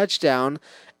gets the touchdown,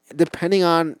 depending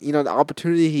on the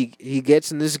opportunity he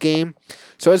gets in this game.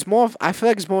 So it's more. I feel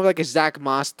like it's more like a Zach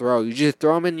Moss throw. You just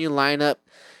throw him in your lineup.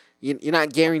 You're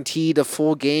not guaranteed a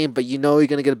full game, but you know you're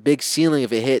gonna get a big ceiling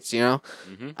if it hits.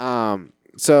 Mm-hmm.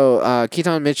 So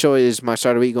Keaton Mitchell is my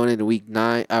starter week going into week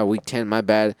 10. My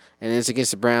bad, and it's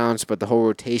against the Browns. But the whole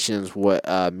rotation is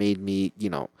what made me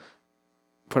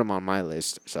put him on my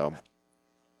list. So,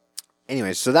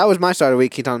 anyways, so that was my starter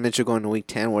week. Keaton Mitchell going to week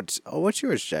 10. What's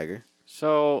yours, Jagger?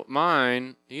 So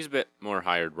mine, he's a bit more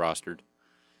hired rostered.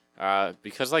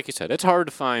 Because like you said, it's hard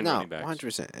to find No, running backs.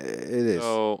 100%. It is.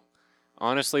 So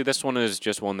honestly, this one is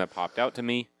just one that popped out to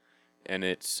me, and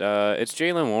it's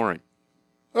Jaylen Warren.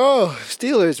 Oh,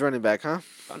 Steelers running back, huh?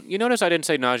 You notice I didn't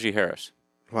say Najee Harris.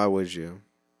 Why would you?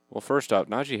 Well, first off,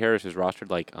 Najee Harris is rostered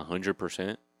like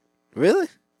 100%. Really?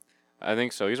 I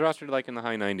think so. He's rostered like in the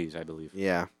high 90s, I believe.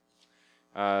 Yeah.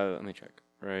 Let me check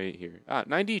right here.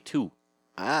 92.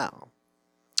 Wow.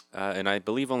 And I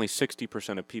believe only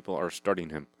 60% of people are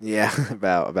starting him. Yeah,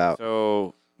 about.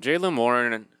 So Jaylen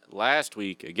Warren last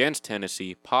week against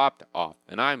Tennessee popped off,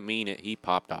 and I mean it. He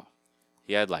popped off.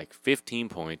 He had like 15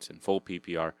 points in full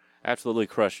PPR. Absolutely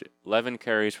crushed it. 11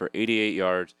 carries for 88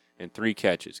 yards and 3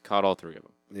 catches. Caught all 3 of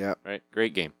them. Yeah. Right?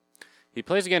 Great game. He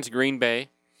plays against Green Bay,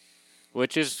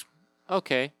 which is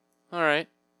okay. All right.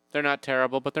 They're not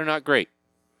terrible, but they're not great.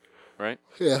 Right?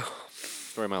 Yeah.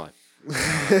 Story of my life.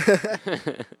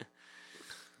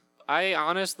 I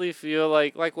honestly feel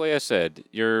like I said,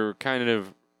 you're kind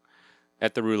of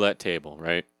at the roulette table,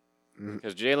 right?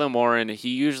 Because Jaylen Warren, he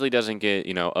usually doesn't get,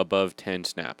 above 10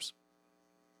 snaps.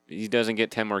 He doesn't get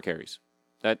 10 more carries.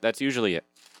 That's usually it.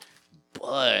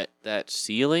 But that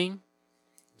ceiling,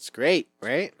 It's great,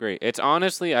 right? great. It's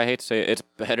honestly, I hate to say it, it's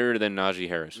better than Najee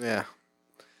Harris. Yeah.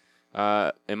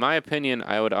 In my opinion,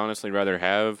 I would honestly rather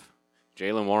have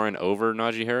Jaylen Warren over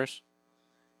Najee Harris.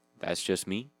 That's just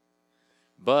me.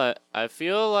 But I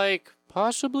feel like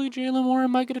possibly Jaylen Warren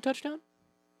might get a touchdown.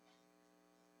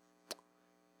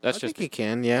 That's I just think he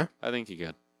can, yeah. I think he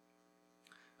could.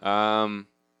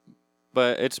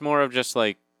 But it's more of just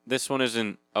like, this one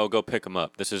isn't, oh, go pick him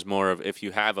up. This is more of, if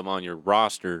you have him on your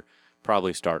roster,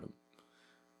 probably start him.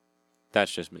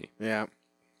 That's just me. Yeah.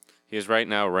 He is right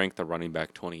now ranked the running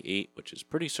back 28, which is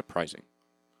pretty surprising.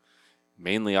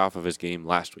 Mainly off of his game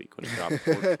last week when he dropped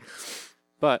 14.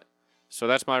 But, so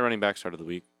that's my running back start of the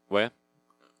week. Where?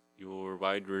 Your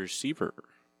wide receiver.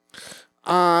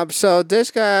 So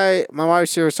this guy, my wide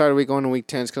receiver started week going to week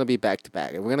 10. It's going to be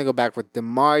back-to-back. And we're going to go back with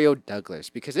Demario Douglas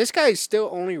because this guy is still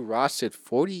only rostered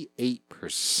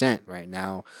 48% right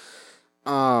now.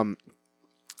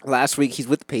 Last week, he's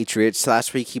with the Patriots.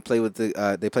 Last week, he played with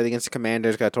they played against the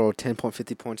Commanders, got a total of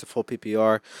 10.50 points of full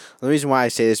PPR. The reason why I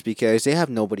say this is because they have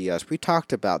nobody else. We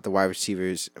talked about the wide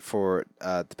receivers for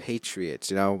the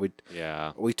Patriots.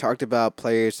 We talked about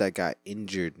players that got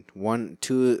injured. One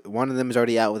of them is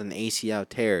already out with an ACL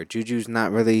tear. Juju's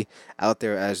not really out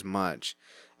there as much.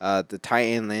 The tight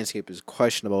end landscape is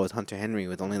questionable with Hunter Henry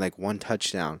with only like 1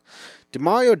 touchdown.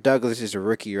 Demario Douglas is a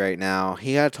rookie right now.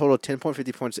 He had a total of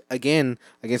 10.50 points again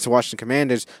against the Washington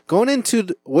Commanders. Going into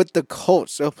with the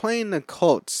Colts. So playing the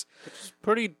Colts. It's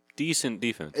pretty decent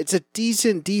defense. It's a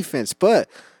decent defense, but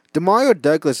Demario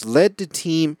Douglas led the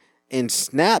team in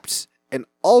snaps and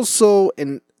also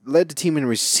led the team in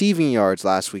receiving yards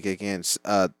last week against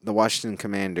the Washington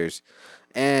Commanders.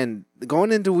 And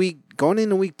going into week going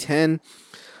into week 10,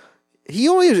 he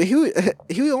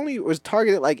only was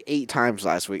targeted like 8 times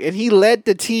last week, and he led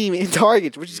the team in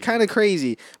targets, which is kind of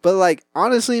crazy. But like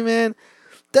honestly, man,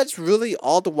 that's really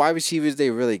all the wide receivers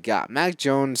they really got. Mac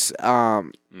Jones, I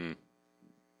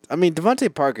mean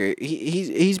Devontae Parker,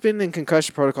 he's been in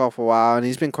concussion protocol for a while, and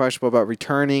he's been questionable about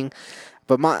returning.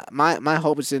 But my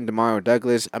hope is in Demario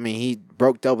Douglas. I mean, he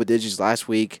broke double digits last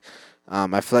week.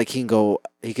 I feel like he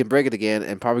can break it again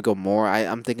and probably go more.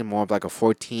 I'm thinking more of like a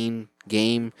 14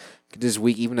 game this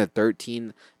week, even a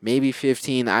 13, maybe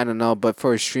 15. I don't know. But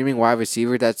for a streaming wide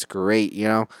receiver, that's great. You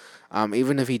know,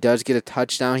 even if he does get a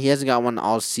touchdown, he hasn't got one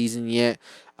all season yet.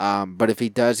 But if he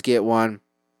does get one,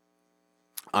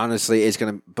 honestly, it's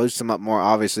gonna boost him up more.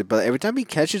 Obviously, but every time he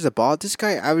catches the ball, this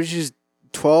guy averages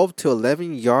 12 to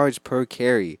 11 yards per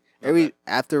carry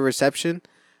after reception,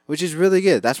 which is really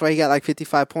good. That's why he got like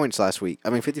 55 points last week. I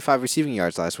mean, 55 receiving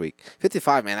yards last week.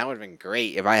 55, man, that would have been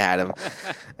great if I had him.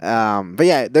 But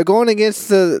yeah, they're going against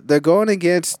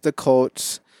the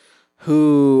Colts,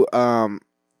 who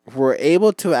were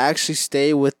able to actually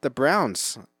stay with the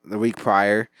Browns the week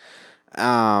prior.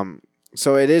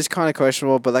 So it is kind of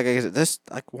questionable, but like I said, that's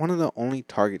like one of the only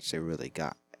targets they really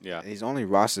got. Yeah. He's only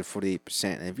rostered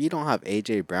 48%. And if you don't have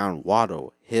A.J. Brown,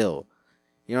 Waddle, Hill,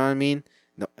 you know what I mean?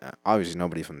 No, obviously,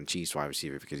 nobody from the Chiefs wide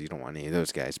receiver because you don't want any of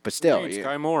those guys. But still.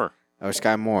 Sky Moore. Or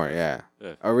Sky Moore, yeah.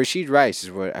 Or Rashid Rice is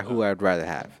who I'd rather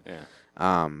have. Yeah.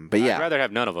 But yeah. I'd rather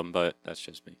have none of them, but that's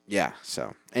just me. Yeah,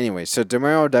 so. Anyway, so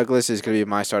Demario Douglas is going to be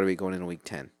my starter week going into week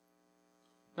 10.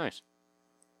 Nice.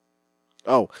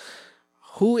 Oh,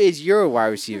 who is your wide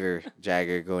receiver,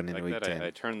 Jagger, going into week 10? I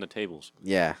turned the tables.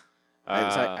 Yeah.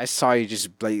 I saw you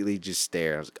just blatantly just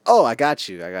stare. I was like, oh, I got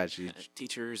you.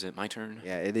 Teacher, is it my turn?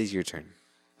 Yeah, it is your turn.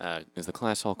 Is the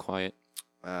class all quiet?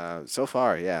 So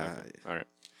far, yeah. Okay. All right.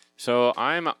 So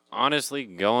I'm honestly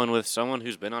going with someone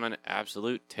who's been on an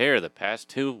absolute tear the past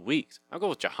 2 weeks. I'll go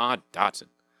with Jahan Dotson.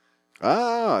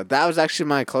 Oh, that was actually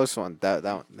my close one. That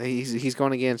one. He's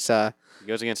going against He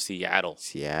goes against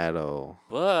Seattle.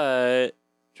 But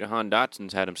Jahan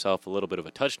Dotson's had himself a little bit of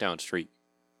a touchdown streak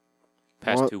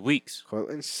past 2 weeks.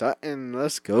 Cortland Sutton,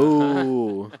 let's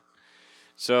go.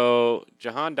 So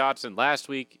Jahan Dotson last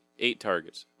week, 8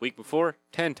 targets. Week before,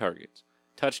 10 targets.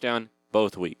 Touchdown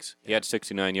both weeks. He had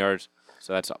 69 yards,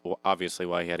 so that's obviously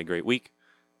why he had a great week.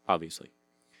 Obviously.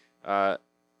 And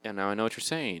now I know what you're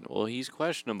saying. Well, he's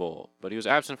questionable, but he was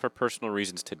absent for personal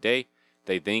reasons today.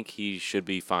 They think he should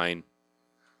be fine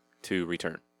to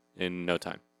return in no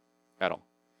time at all.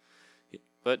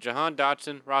 But Jahan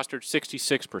Dotson rostered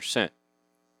 66%.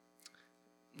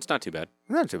 It's not too bad.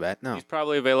 Not too bad, no. He's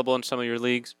probably available in some of your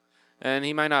leagues, and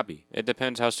he might not be. It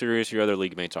depends how serious your other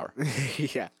league mates are.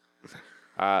 Yeah.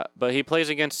 But he plays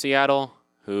against Seattle,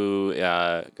 who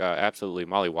got absolutely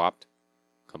mollywopped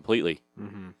completely.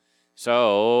 Mm-hmm.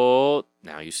 So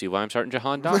now you see why I'm starting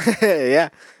Jahan Dotson. Yeah,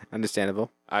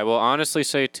 understandable. I will honestly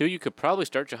say, too, you could probably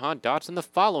start Jahan Dotson the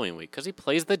following week because he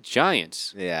plays the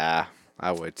Giants. Yeah,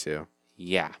 I would, too.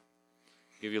 Yeah.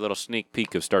 Give you a little sneak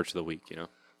peek of starts of the week, you know.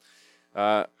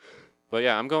 But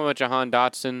yeah, I'm going with Jahan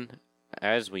Dotson.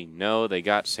 As we know, they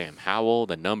got Sam Howell,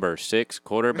 the number 6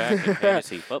 quarterback in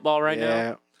fantasy football right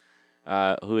now,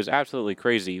 who is absolutely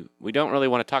crazy. We don't really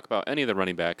want to talk about any of the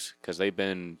running backs because they've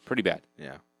been pretty bad.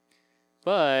 Yeah.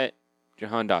 But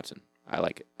Jahan Dotson, I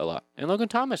like it a lot. And Logan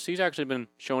Thomas, he's actually been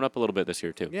showing up a little bit this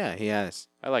year, too. Yeah, he has.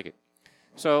 I like it.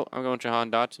 So I'm going with Jahan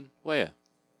Dotson. Weah.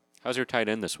 How's your tight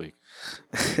end this week?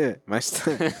 So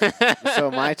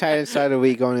my tight end start of the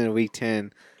week going into week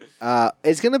 10.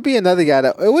 It's gonna be another guy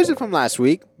that it wasn't from last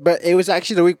week, but it was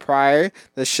actually the week prior.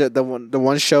 The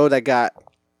one show that got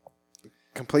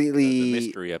completely the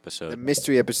mystery episode. The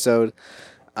mystery episode.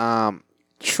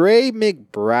 Trey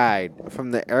McBride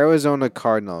from the Arizona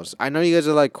Cardinals. I know you guys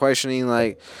are like questioning,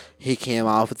 like he came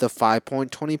off with a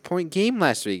 20-point game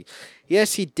last week.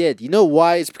 Yes, he did. You know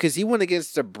why? It's because he went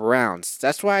against the Browns.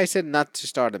 That's why I said not to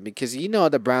start him, because you know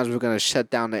the Browns were going to shut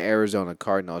down the Arizona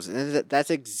Cardinals, and that's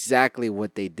exactly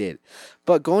what they did.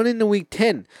 But going into week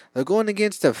 10, they're going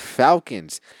against the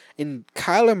Falcons, and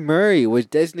Kyler Murray was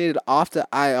designated off the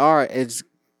IR and is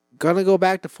going to go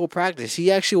back to full practice.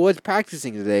 He actually was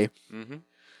practicing today. Mm-hmm.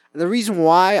 The reason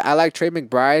why I like Trey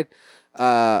McBride,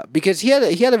 because he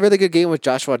had a really good game with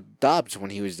Joshua Dobbs when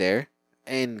he was there,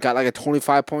 and got like a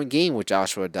 25-point game with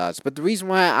Joshua Dobbs. But the reason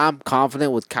why I'm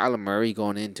confident with Kyler Murray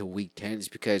going into week 10 is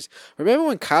because remember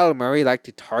when Kyler Murray liked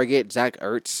to target Zach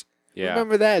Ertz? Yeah.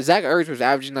 Remember that? Zach Ertz was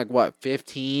averaging like what,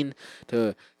 15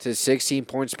 to 16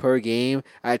 points per game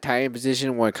at tight end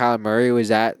position when Kyler Murray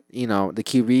was at, the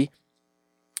QB.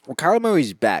 Well, Kyler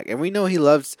Murray's back, and we know he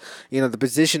loves, the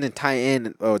position in tight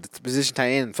end, or the position tight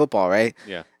end in football, right?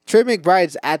 Yeah. Trey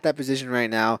McBride's at that position right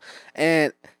now,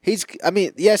 and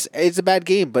yes, it's a bad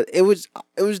game, but it was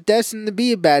destined to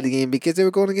be a bad game because they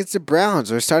were going against the Browns.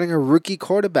 They're starting a rookie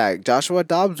quarterback. Joshua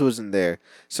Dobbs wasn't there.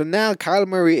 So now Kyler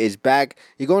Murray is back.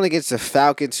 You're going against the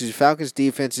Falcons, whose Falcons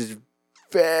defense is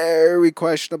very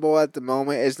questionable at the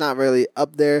moment. It's not really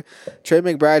up there. Trey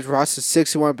McBride's roster is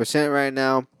 61% right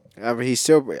now. I'm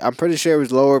pretty sure it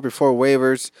was lower before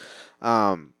waivers.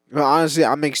 But honestly,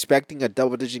 I'm expecting a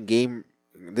double-digit game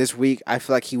this week. I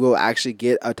feel like he will actually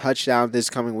get a touchdown this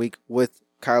coming week with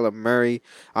Kyler Murray.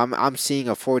 I'm seeing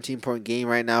a 14-point game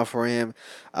right now for him.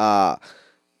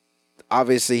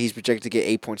 Obviously, he's projected to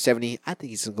get 8.70. I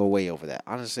think he's going to go way over that.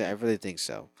 Honestly, I really think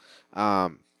so.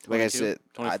 Like I said,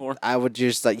 24? I would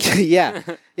just yeah.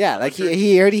 Like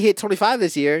he already hit 25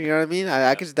 this year. You know what I mean?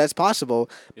 I guess that's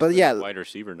possible. But yeah, wide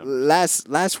receiver number.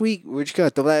 Last week we're just gonna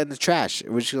throw that in the trash.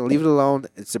 We're just gonna leave it alone.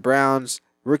 It's the Browns,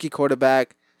 rookie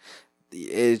quarterback.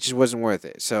 It just wasn't worth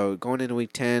it. So going into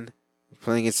week 10,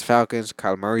 playing against the Falcons,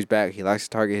 Kyler Murray's back. He likes to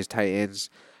target his tight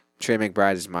ends. Trey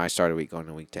McBride is my starter week going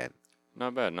into week 10.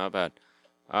 Not bad.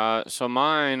 So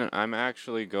mine, I'm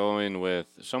actually going with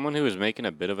someone who was making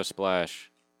a bit of a splash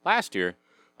last year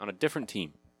on a different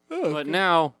team. But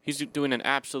now he's doing an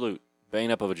absolute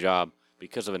bang-up of a job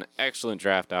because of an excellent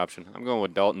draft option. I'm going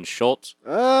with Dalton Schultz.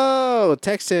 Oh,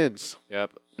 Texans.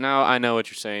 Yep. Now I know what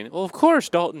you're saying. Well, of course,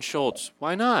 Dalton Schultz.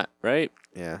 Why not, right?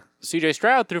 Yeah. C.J.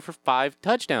 Stroud threw for 5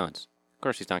 touchdowns. Of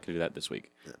course, he's not going to do that this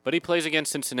week. But he plays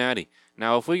against Cincinnati.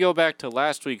 Now, if we go back to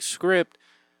last week's script,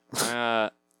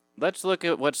 let's look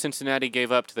at what Cincinnati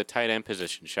gave up to the tight end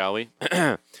position, shall we?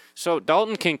 So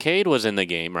Dalton Kincaid was in the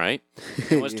game, right?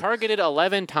 And was targeted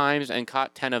 11 times and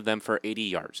caught 10 of them for 80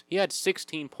 yards. He had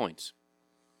 16 points.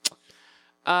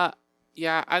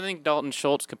 Yeah, I think Dalton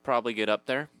Schultz could probably get up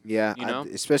there. Yeah,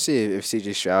 especially if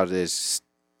C.J. Stroud is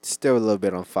still a little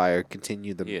bit on fire.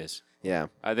 Continue the. He is. Yeah.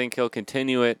 I think he'll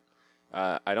continue it.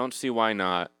 I don't see why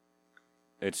not.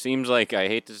 It seems like, I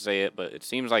hate to say it, but it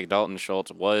seems like Dalton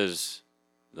Schultz was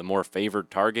the more favored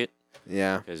target.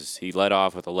 Yeah. Because he led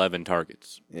off with 11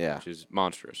 targets. Yeah. Which is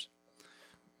monstrous.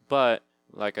 But,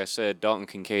 like I said, Dalton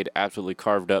Kincaid absolutely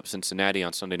carved up Cincinnati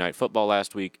on Sunday Night Football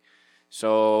last week.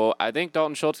 So I think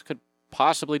Dalton Schultz could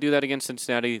possibly do that against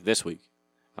Cincinnati this week.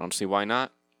 I don't see why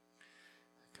not.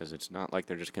 Because it's not like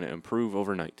they're just going to improve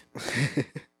overnight.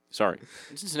 Sorry.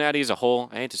 Cincinnati as a whole,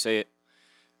 I hate to say it.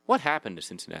 What happened to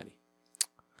Cincinnati?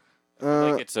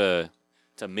 It's a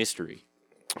mystery.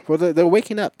 Well, they're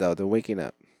waking up, though. They're waking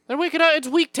up. They're waking up. It's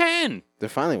week 10. They're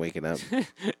finally waking up.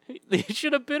 They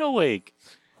should have been awake.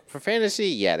 For fantasy,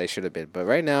 yeah, they should have been. But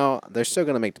right now, they're still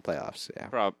going to make the playoffs.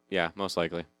 Yeah. Yeah, most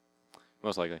likely.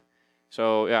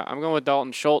 So, yeah, I'm going with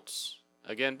Dalton Schultz.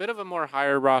 Again, bit of a more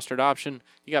higher rostered option.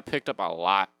 He got picked up a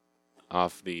lot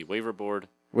off the waiver board.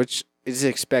 Which is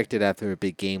expected after a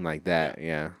big game like that,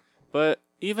 yeah. But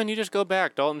even you just go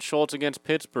back. Dalton Schultz against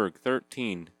Pittsburgh,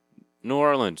 13. New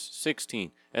Orleans,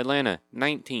 16. Atlanta,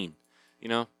 19.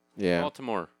 Yeah.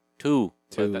 Baltimore, 2.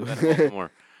 But that's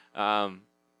Baltimore.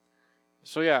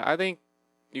 So, yeah, I think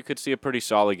you could see a pretty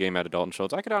solid game out of Dalton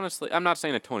Schultz. I could honestly, I'm not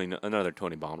saying another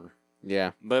Tony Bomber.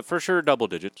 Yeah. But for sure, double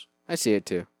digits. I see it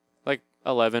too. Like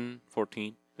 11,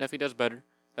 14. And if he does better,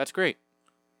 that's great.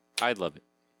 I'd love it.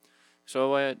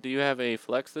 So, do you have a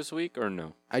flex this week or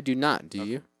no? I do not. Do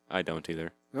you? I don't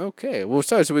either. Okay. Well,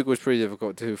 start this week was pretty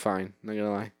difficult to find. Not going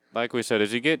to lie. Like we said,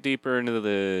 as you get deeper into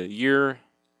the year,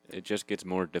 it just gets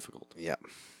more difficult. Yeah.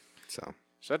 So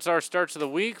that's our starts of the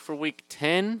week for week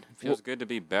 10. Feels good to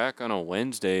be back on a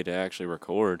Wednesday to actually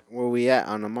record. Where we at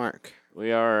on the mark?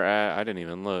 We are at, I didn't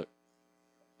even look.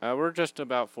 We're just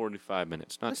about 45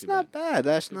 minutes. That's not bad.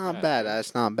 That's not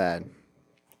bad.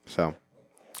 So,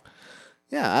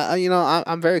 yeah,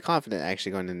 I'm very confident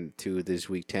actually going into this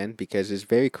week 10 because it's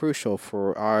very crucial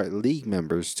for our league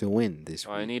members to win this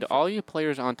week. I need all you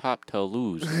players on top to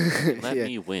lose. Let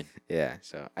me win. Yeah.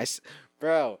 So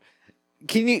bro,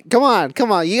 can you come on?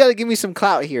 You got to give me some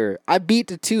clout here. I beat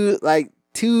the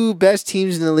two best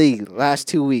teams in the league last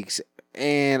 2 weeks,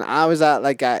 and I was at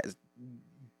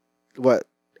what,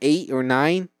 8 or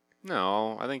 9?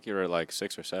 No, I think you were at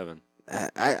 6 or 7.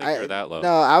 I you're that low.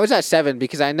 No, I was at 7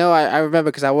 because I know I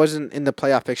remember because I wasn't in the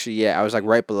playoff picture yet. I was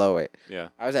right below it. Yeah.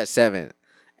 I was at 7,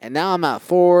 and now I'm at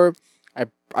 4.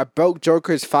 I broke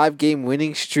Joker's 5-game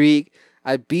winning streak.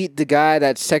 I beat the guy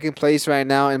that's second place right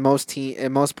now in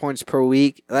most points per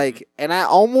week. And I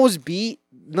almost beat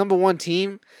number 1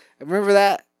 team. Remember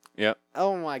that? Yep.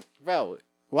 Oh my, bro!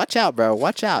 Watch out, bro!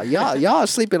 Watch out! Y'all are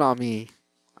sleeping on me.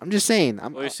 I'm just saying.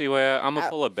 Well, you see, I'm a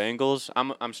full of Bengals.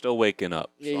 I'm still waking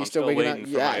up. Yeah, so you're I'm still still waking up. waiting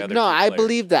for my Yeah, other no, two I players.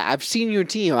 believe that. I've seen your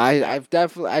team. I've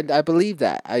definitely, I believe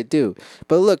that. I do.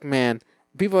 But look, man,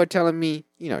 people are telling me,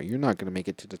 you're not gonna make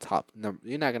it to the top number.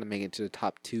 You're not gonna make it to the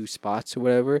top 2 spots or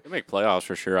whatever. You make playoffs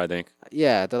for sure. I think.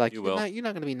 Yeah, they're like, You will. You're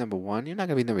not gonna be number 1. You're not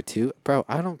gonna be number 2, bro.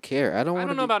 I don't care. I don't I want to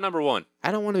don't know be. about number 1.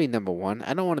 I don't want to be number 1.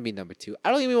 I don't want to be number 2. I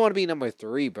don't even want to be number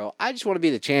 3, bro. I just want to be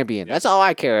the champion. That's all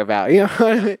I care about. You know what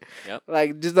I mean? Yep.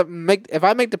 Like, just if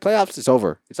I make the playoffs, it's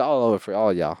over. It's all over for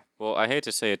all y'all. Well, I hate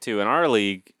to say it too. In our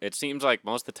league, it seems like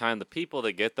most of the time the people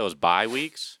that get those bye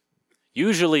weeks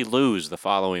usually lose the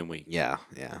following week. Yeah.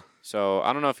 So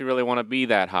I don't know if you really want to be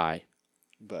that high.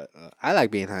 But I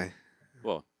like being high.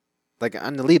 Well, Like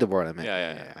on the leaderboard, I mean.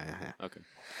 Yeah. Okay.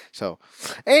 So,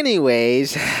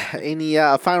 anyways, any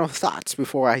final thoughts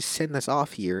before I send us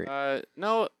off here?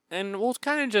 No, and we'll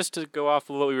kind of just to go off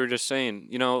of what we were just saying.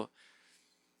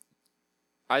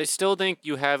 I still think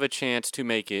you have a chance to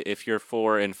make it if you're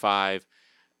 4-5.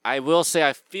 I will say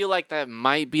I feel like that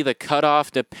might be the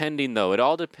cutoff, depending though. It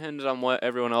all depends on what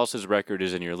everyone else's record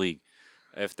is in your league.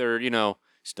 If they're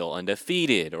still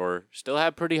undefeated or still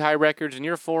have pretty high records, and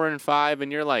you're 4-5,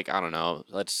 and you're like, I don't know,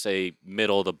 let's say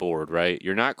middle of the board, right?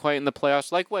 You're not quite in the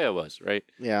playoffs like Wea was, right?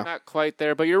 Yeah. Not quite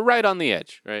there, but you're right on the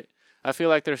edge, right? I feel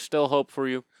like there's still hope for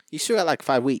you. You still got like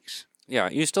 5 weeks. Yeah,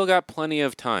 you still got plenty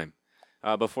of time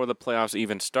before the playoffs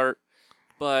even start.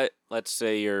 But let's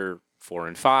say you're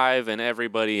 4-5, and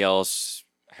everybody else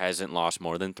hasn't lost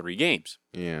more than 3 games.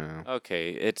 Yeah.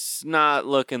 Okay, it's not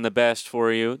looking the best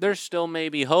for you. There's still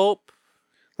maybe hope.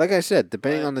 Like I said,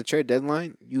 depending on the trade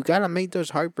deadline, you gotta make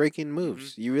those heartbreaking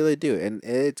moves. You really do, and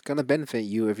it's gonna benefit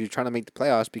you if you're trying to make the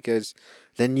playoffs, because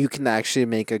then you can actually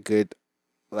make a good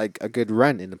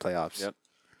run in the playoffs. Yep.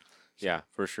 Yeah,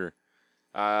 for sure.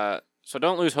 So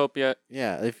don't lose hope yet.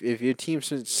 Yeah, if your team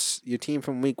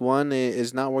from week 1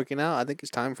 is not working out, I think it's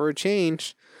time for a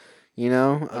change.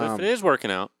 But if it is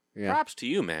working out, yeah, props to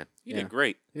you, man. You did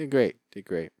great. you did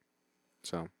great.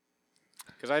 So,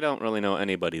 because I don't really know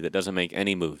anybody that doesn't make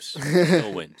any moves,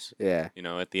 still wins. Yeah.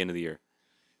 At the end of the year.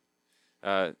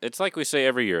 It's like we say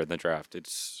every year in the draft.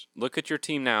 It's look at your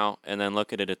team now and then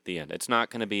look at it at the end. It's not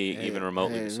going to be even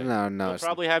remotely the same. No. You'll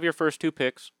probably have your first 2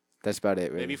 picks. That's about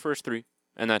it, really. Maybe first 3,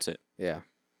 and that's it. Yeah.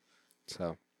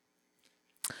 So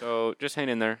just hang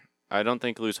in there. I don't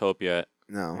think lose hope yet.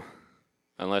 No.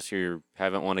 Unless you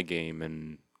haven't won a game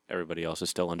and everybody else is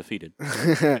still undefeated.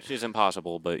 Which isn't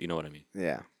possible, but you know what I mean.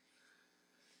 Yeah.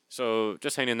 So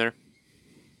just hang in there.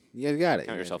 You got it.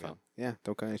 Count yourself out. Yeah,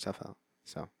 don't count yourself out.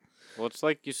 So. Well, it's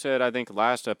like you said, I think,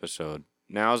 last episode.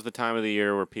 Now's the time of the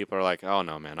year where people are like, oh,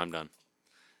 no, man, I'm done.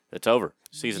 It's over.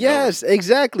 Season's Yes, over.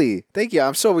 exactly. Thank you.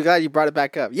 I'm so glad you brought it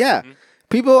back up. Yeah. Mm-hmm.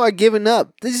 People are giving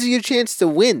up. This is your chance to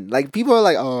win. Like, people are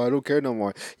like, oh, I don't care no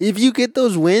more. If you get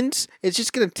those wins, it's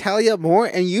just going to tally up more,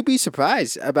 and you'd be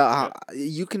surprised about how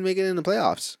you can make it in the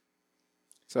playoffs.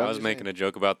 So I was making a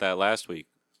joke about that last week.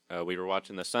 We were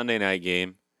watching the Sunday night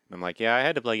game. And I'm like, yeah, I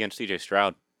had to play against C.J.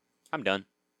 Stroud. I'm done.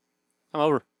 I'm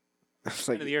over.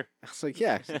 End of the year. I was like,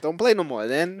 yeah, don't play no more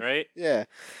then. Right? Yeah.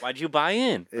 Why'd you buy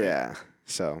in? Right? Yeah.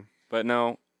 So. But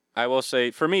no, I will say,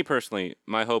 for me personally,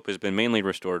 my hope has been mainly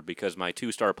restored because my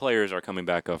 2-star players are coming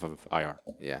back off of IR.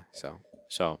 Yeah, so.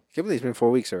 I can't believe it's been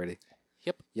 4 weeks already.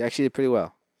 Yep. You actually did pretty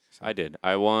well. So. I did.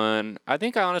 I won. I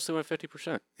think I honestly won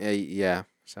 50%. Yeah.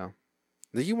 So.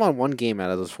 You won 1 game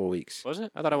out of those 4 weeks. Was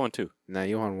it? I thought I won 2. No,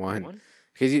 you won 1.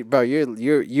 Because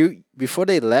you before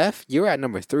they left, you were at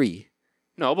number 3.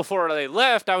 No, before they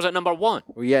left, I was at number 1.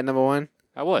 Were you at number 1?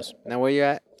 I was. Now where you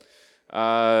at?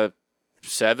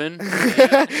 7.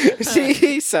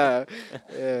 See, so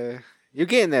you're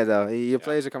getting there though. Your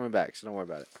players are coming back, so don't worry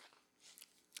about it.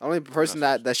 Only person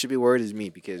that should be worried is me,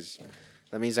 because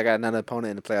that means I got another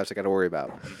opponent in the playoffs I got to worry about.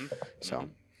 Mm-hmm. So,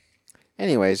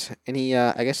 anyways, any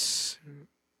I guess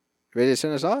ready to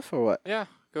send us off or what? Yeah,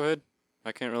 go ahead.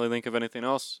 I can't really think of anything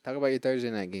else. Talk about your Thursday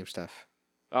night game stuff.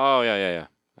 Oh yeah.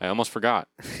 I almost forgot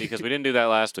because we didn't do that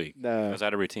last week. No, I was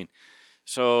out of routine.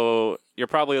 So you're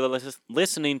probably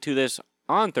listening to this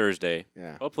on Thursday.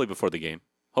 Yeah. Hopefully before the game.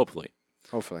 Hopefully.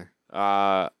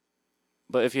 But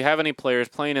if you have any players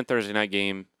playing in Thursday night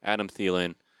game, Adam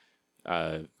Thielen,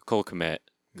 Cole Kmet,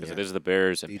 because it is the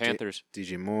Bears and Panthers.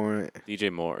 DJ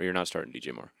Moore. You're not starting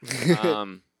DJ Moore.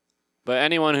 But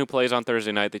anyone who plays on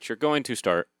Thursday night that you're going to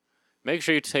start, make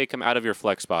sure you take them out of your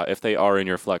flex spot if they are in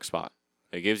your flex spot.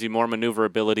 It gives you more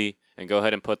maneuverability, and go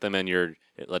ahead and put them in your,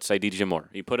 let's say DJ Moore.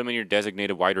 You put them in your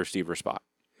designated wide receiver spot.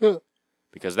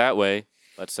 Because that way,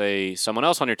 let's say someone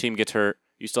else on your team gets hurt,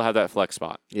 you still have that flex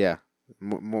spot. Yeah.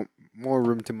 More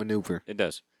room to maneuver. It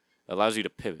does. It allows you to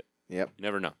pivot. Yep. You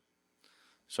never know.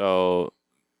 So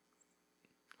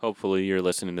hopefully you're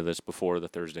listening to this before the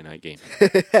Thursday night game.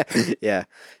 Yeah.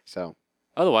 So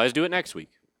Otherwise, do it next week.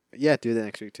 yeah, do that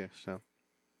next week too. So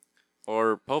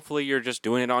Or hopefully you're just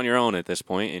doing it on your own at this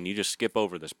point and you just skip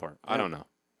over this part. I Yeah. don't know.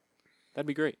 That'd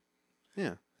be great.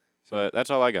 yeah. But that's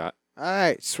all I got. All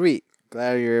right, sweet.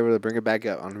 Glad you're able to bring it back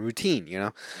up on routine,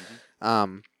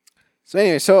 So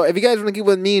anyway, so if you guys want to keep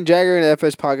with me and Jagger and the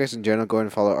FS podcast in general, go ahead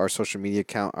and follow our social media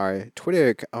account, our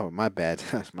Twitter. Oh, my bad,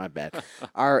 my bad.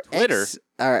 Our Twitter?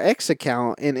 our X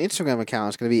account and Instagram account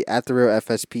is going to be at the real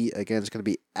FSP. Again, it's going to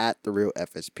be at the real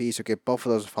FSP. So get both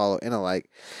of those a follow and a like,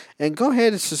 and go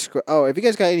ahead and subscribe. Oh, if you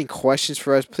guys got any questions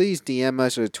for us, please DM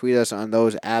us or tweet us on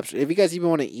those apps. If you guys even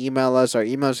want to email us, our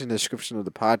email is in the description of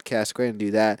the podcast. Go ahead and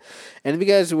do that. And if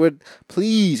you guys would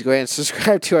please go ahead and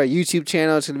subscribe to our YouTube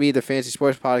channel. It's going to be the Fantasy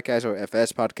Sports Podcast or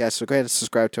FS Podcast. So go ahead and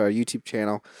subscribe to our YouTube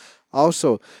channel.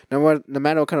 Also, no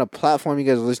matter what kind of platform you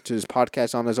guys listen to this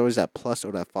podcast on, there's always that plus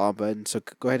or that follow button. So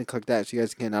go ahead and click that so you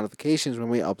guys can get notifications when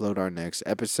we upload our next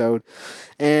episode.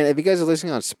 And if you guys are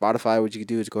listening on Spotify, what you can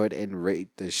do is go ahead and rate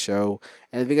the show.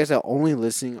 And if you guys are only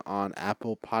listening on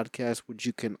Apple Podcasts, what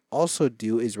you can also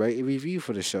do is write a review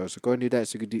for the show. So go ahead and do that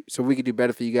so we can do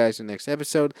better for you guys in the next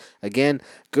episode. Again,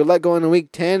 good luck going to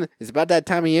week 10. It's about that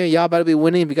time of year. Y'all better be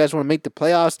winning if you guys want to make the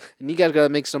playoffs. And you guys got to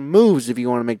make some moves if you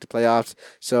want to make the playoffs.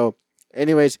 So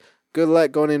anyways, good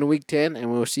luck going into week 10, and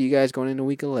we'll see you guys going into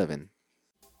week 11.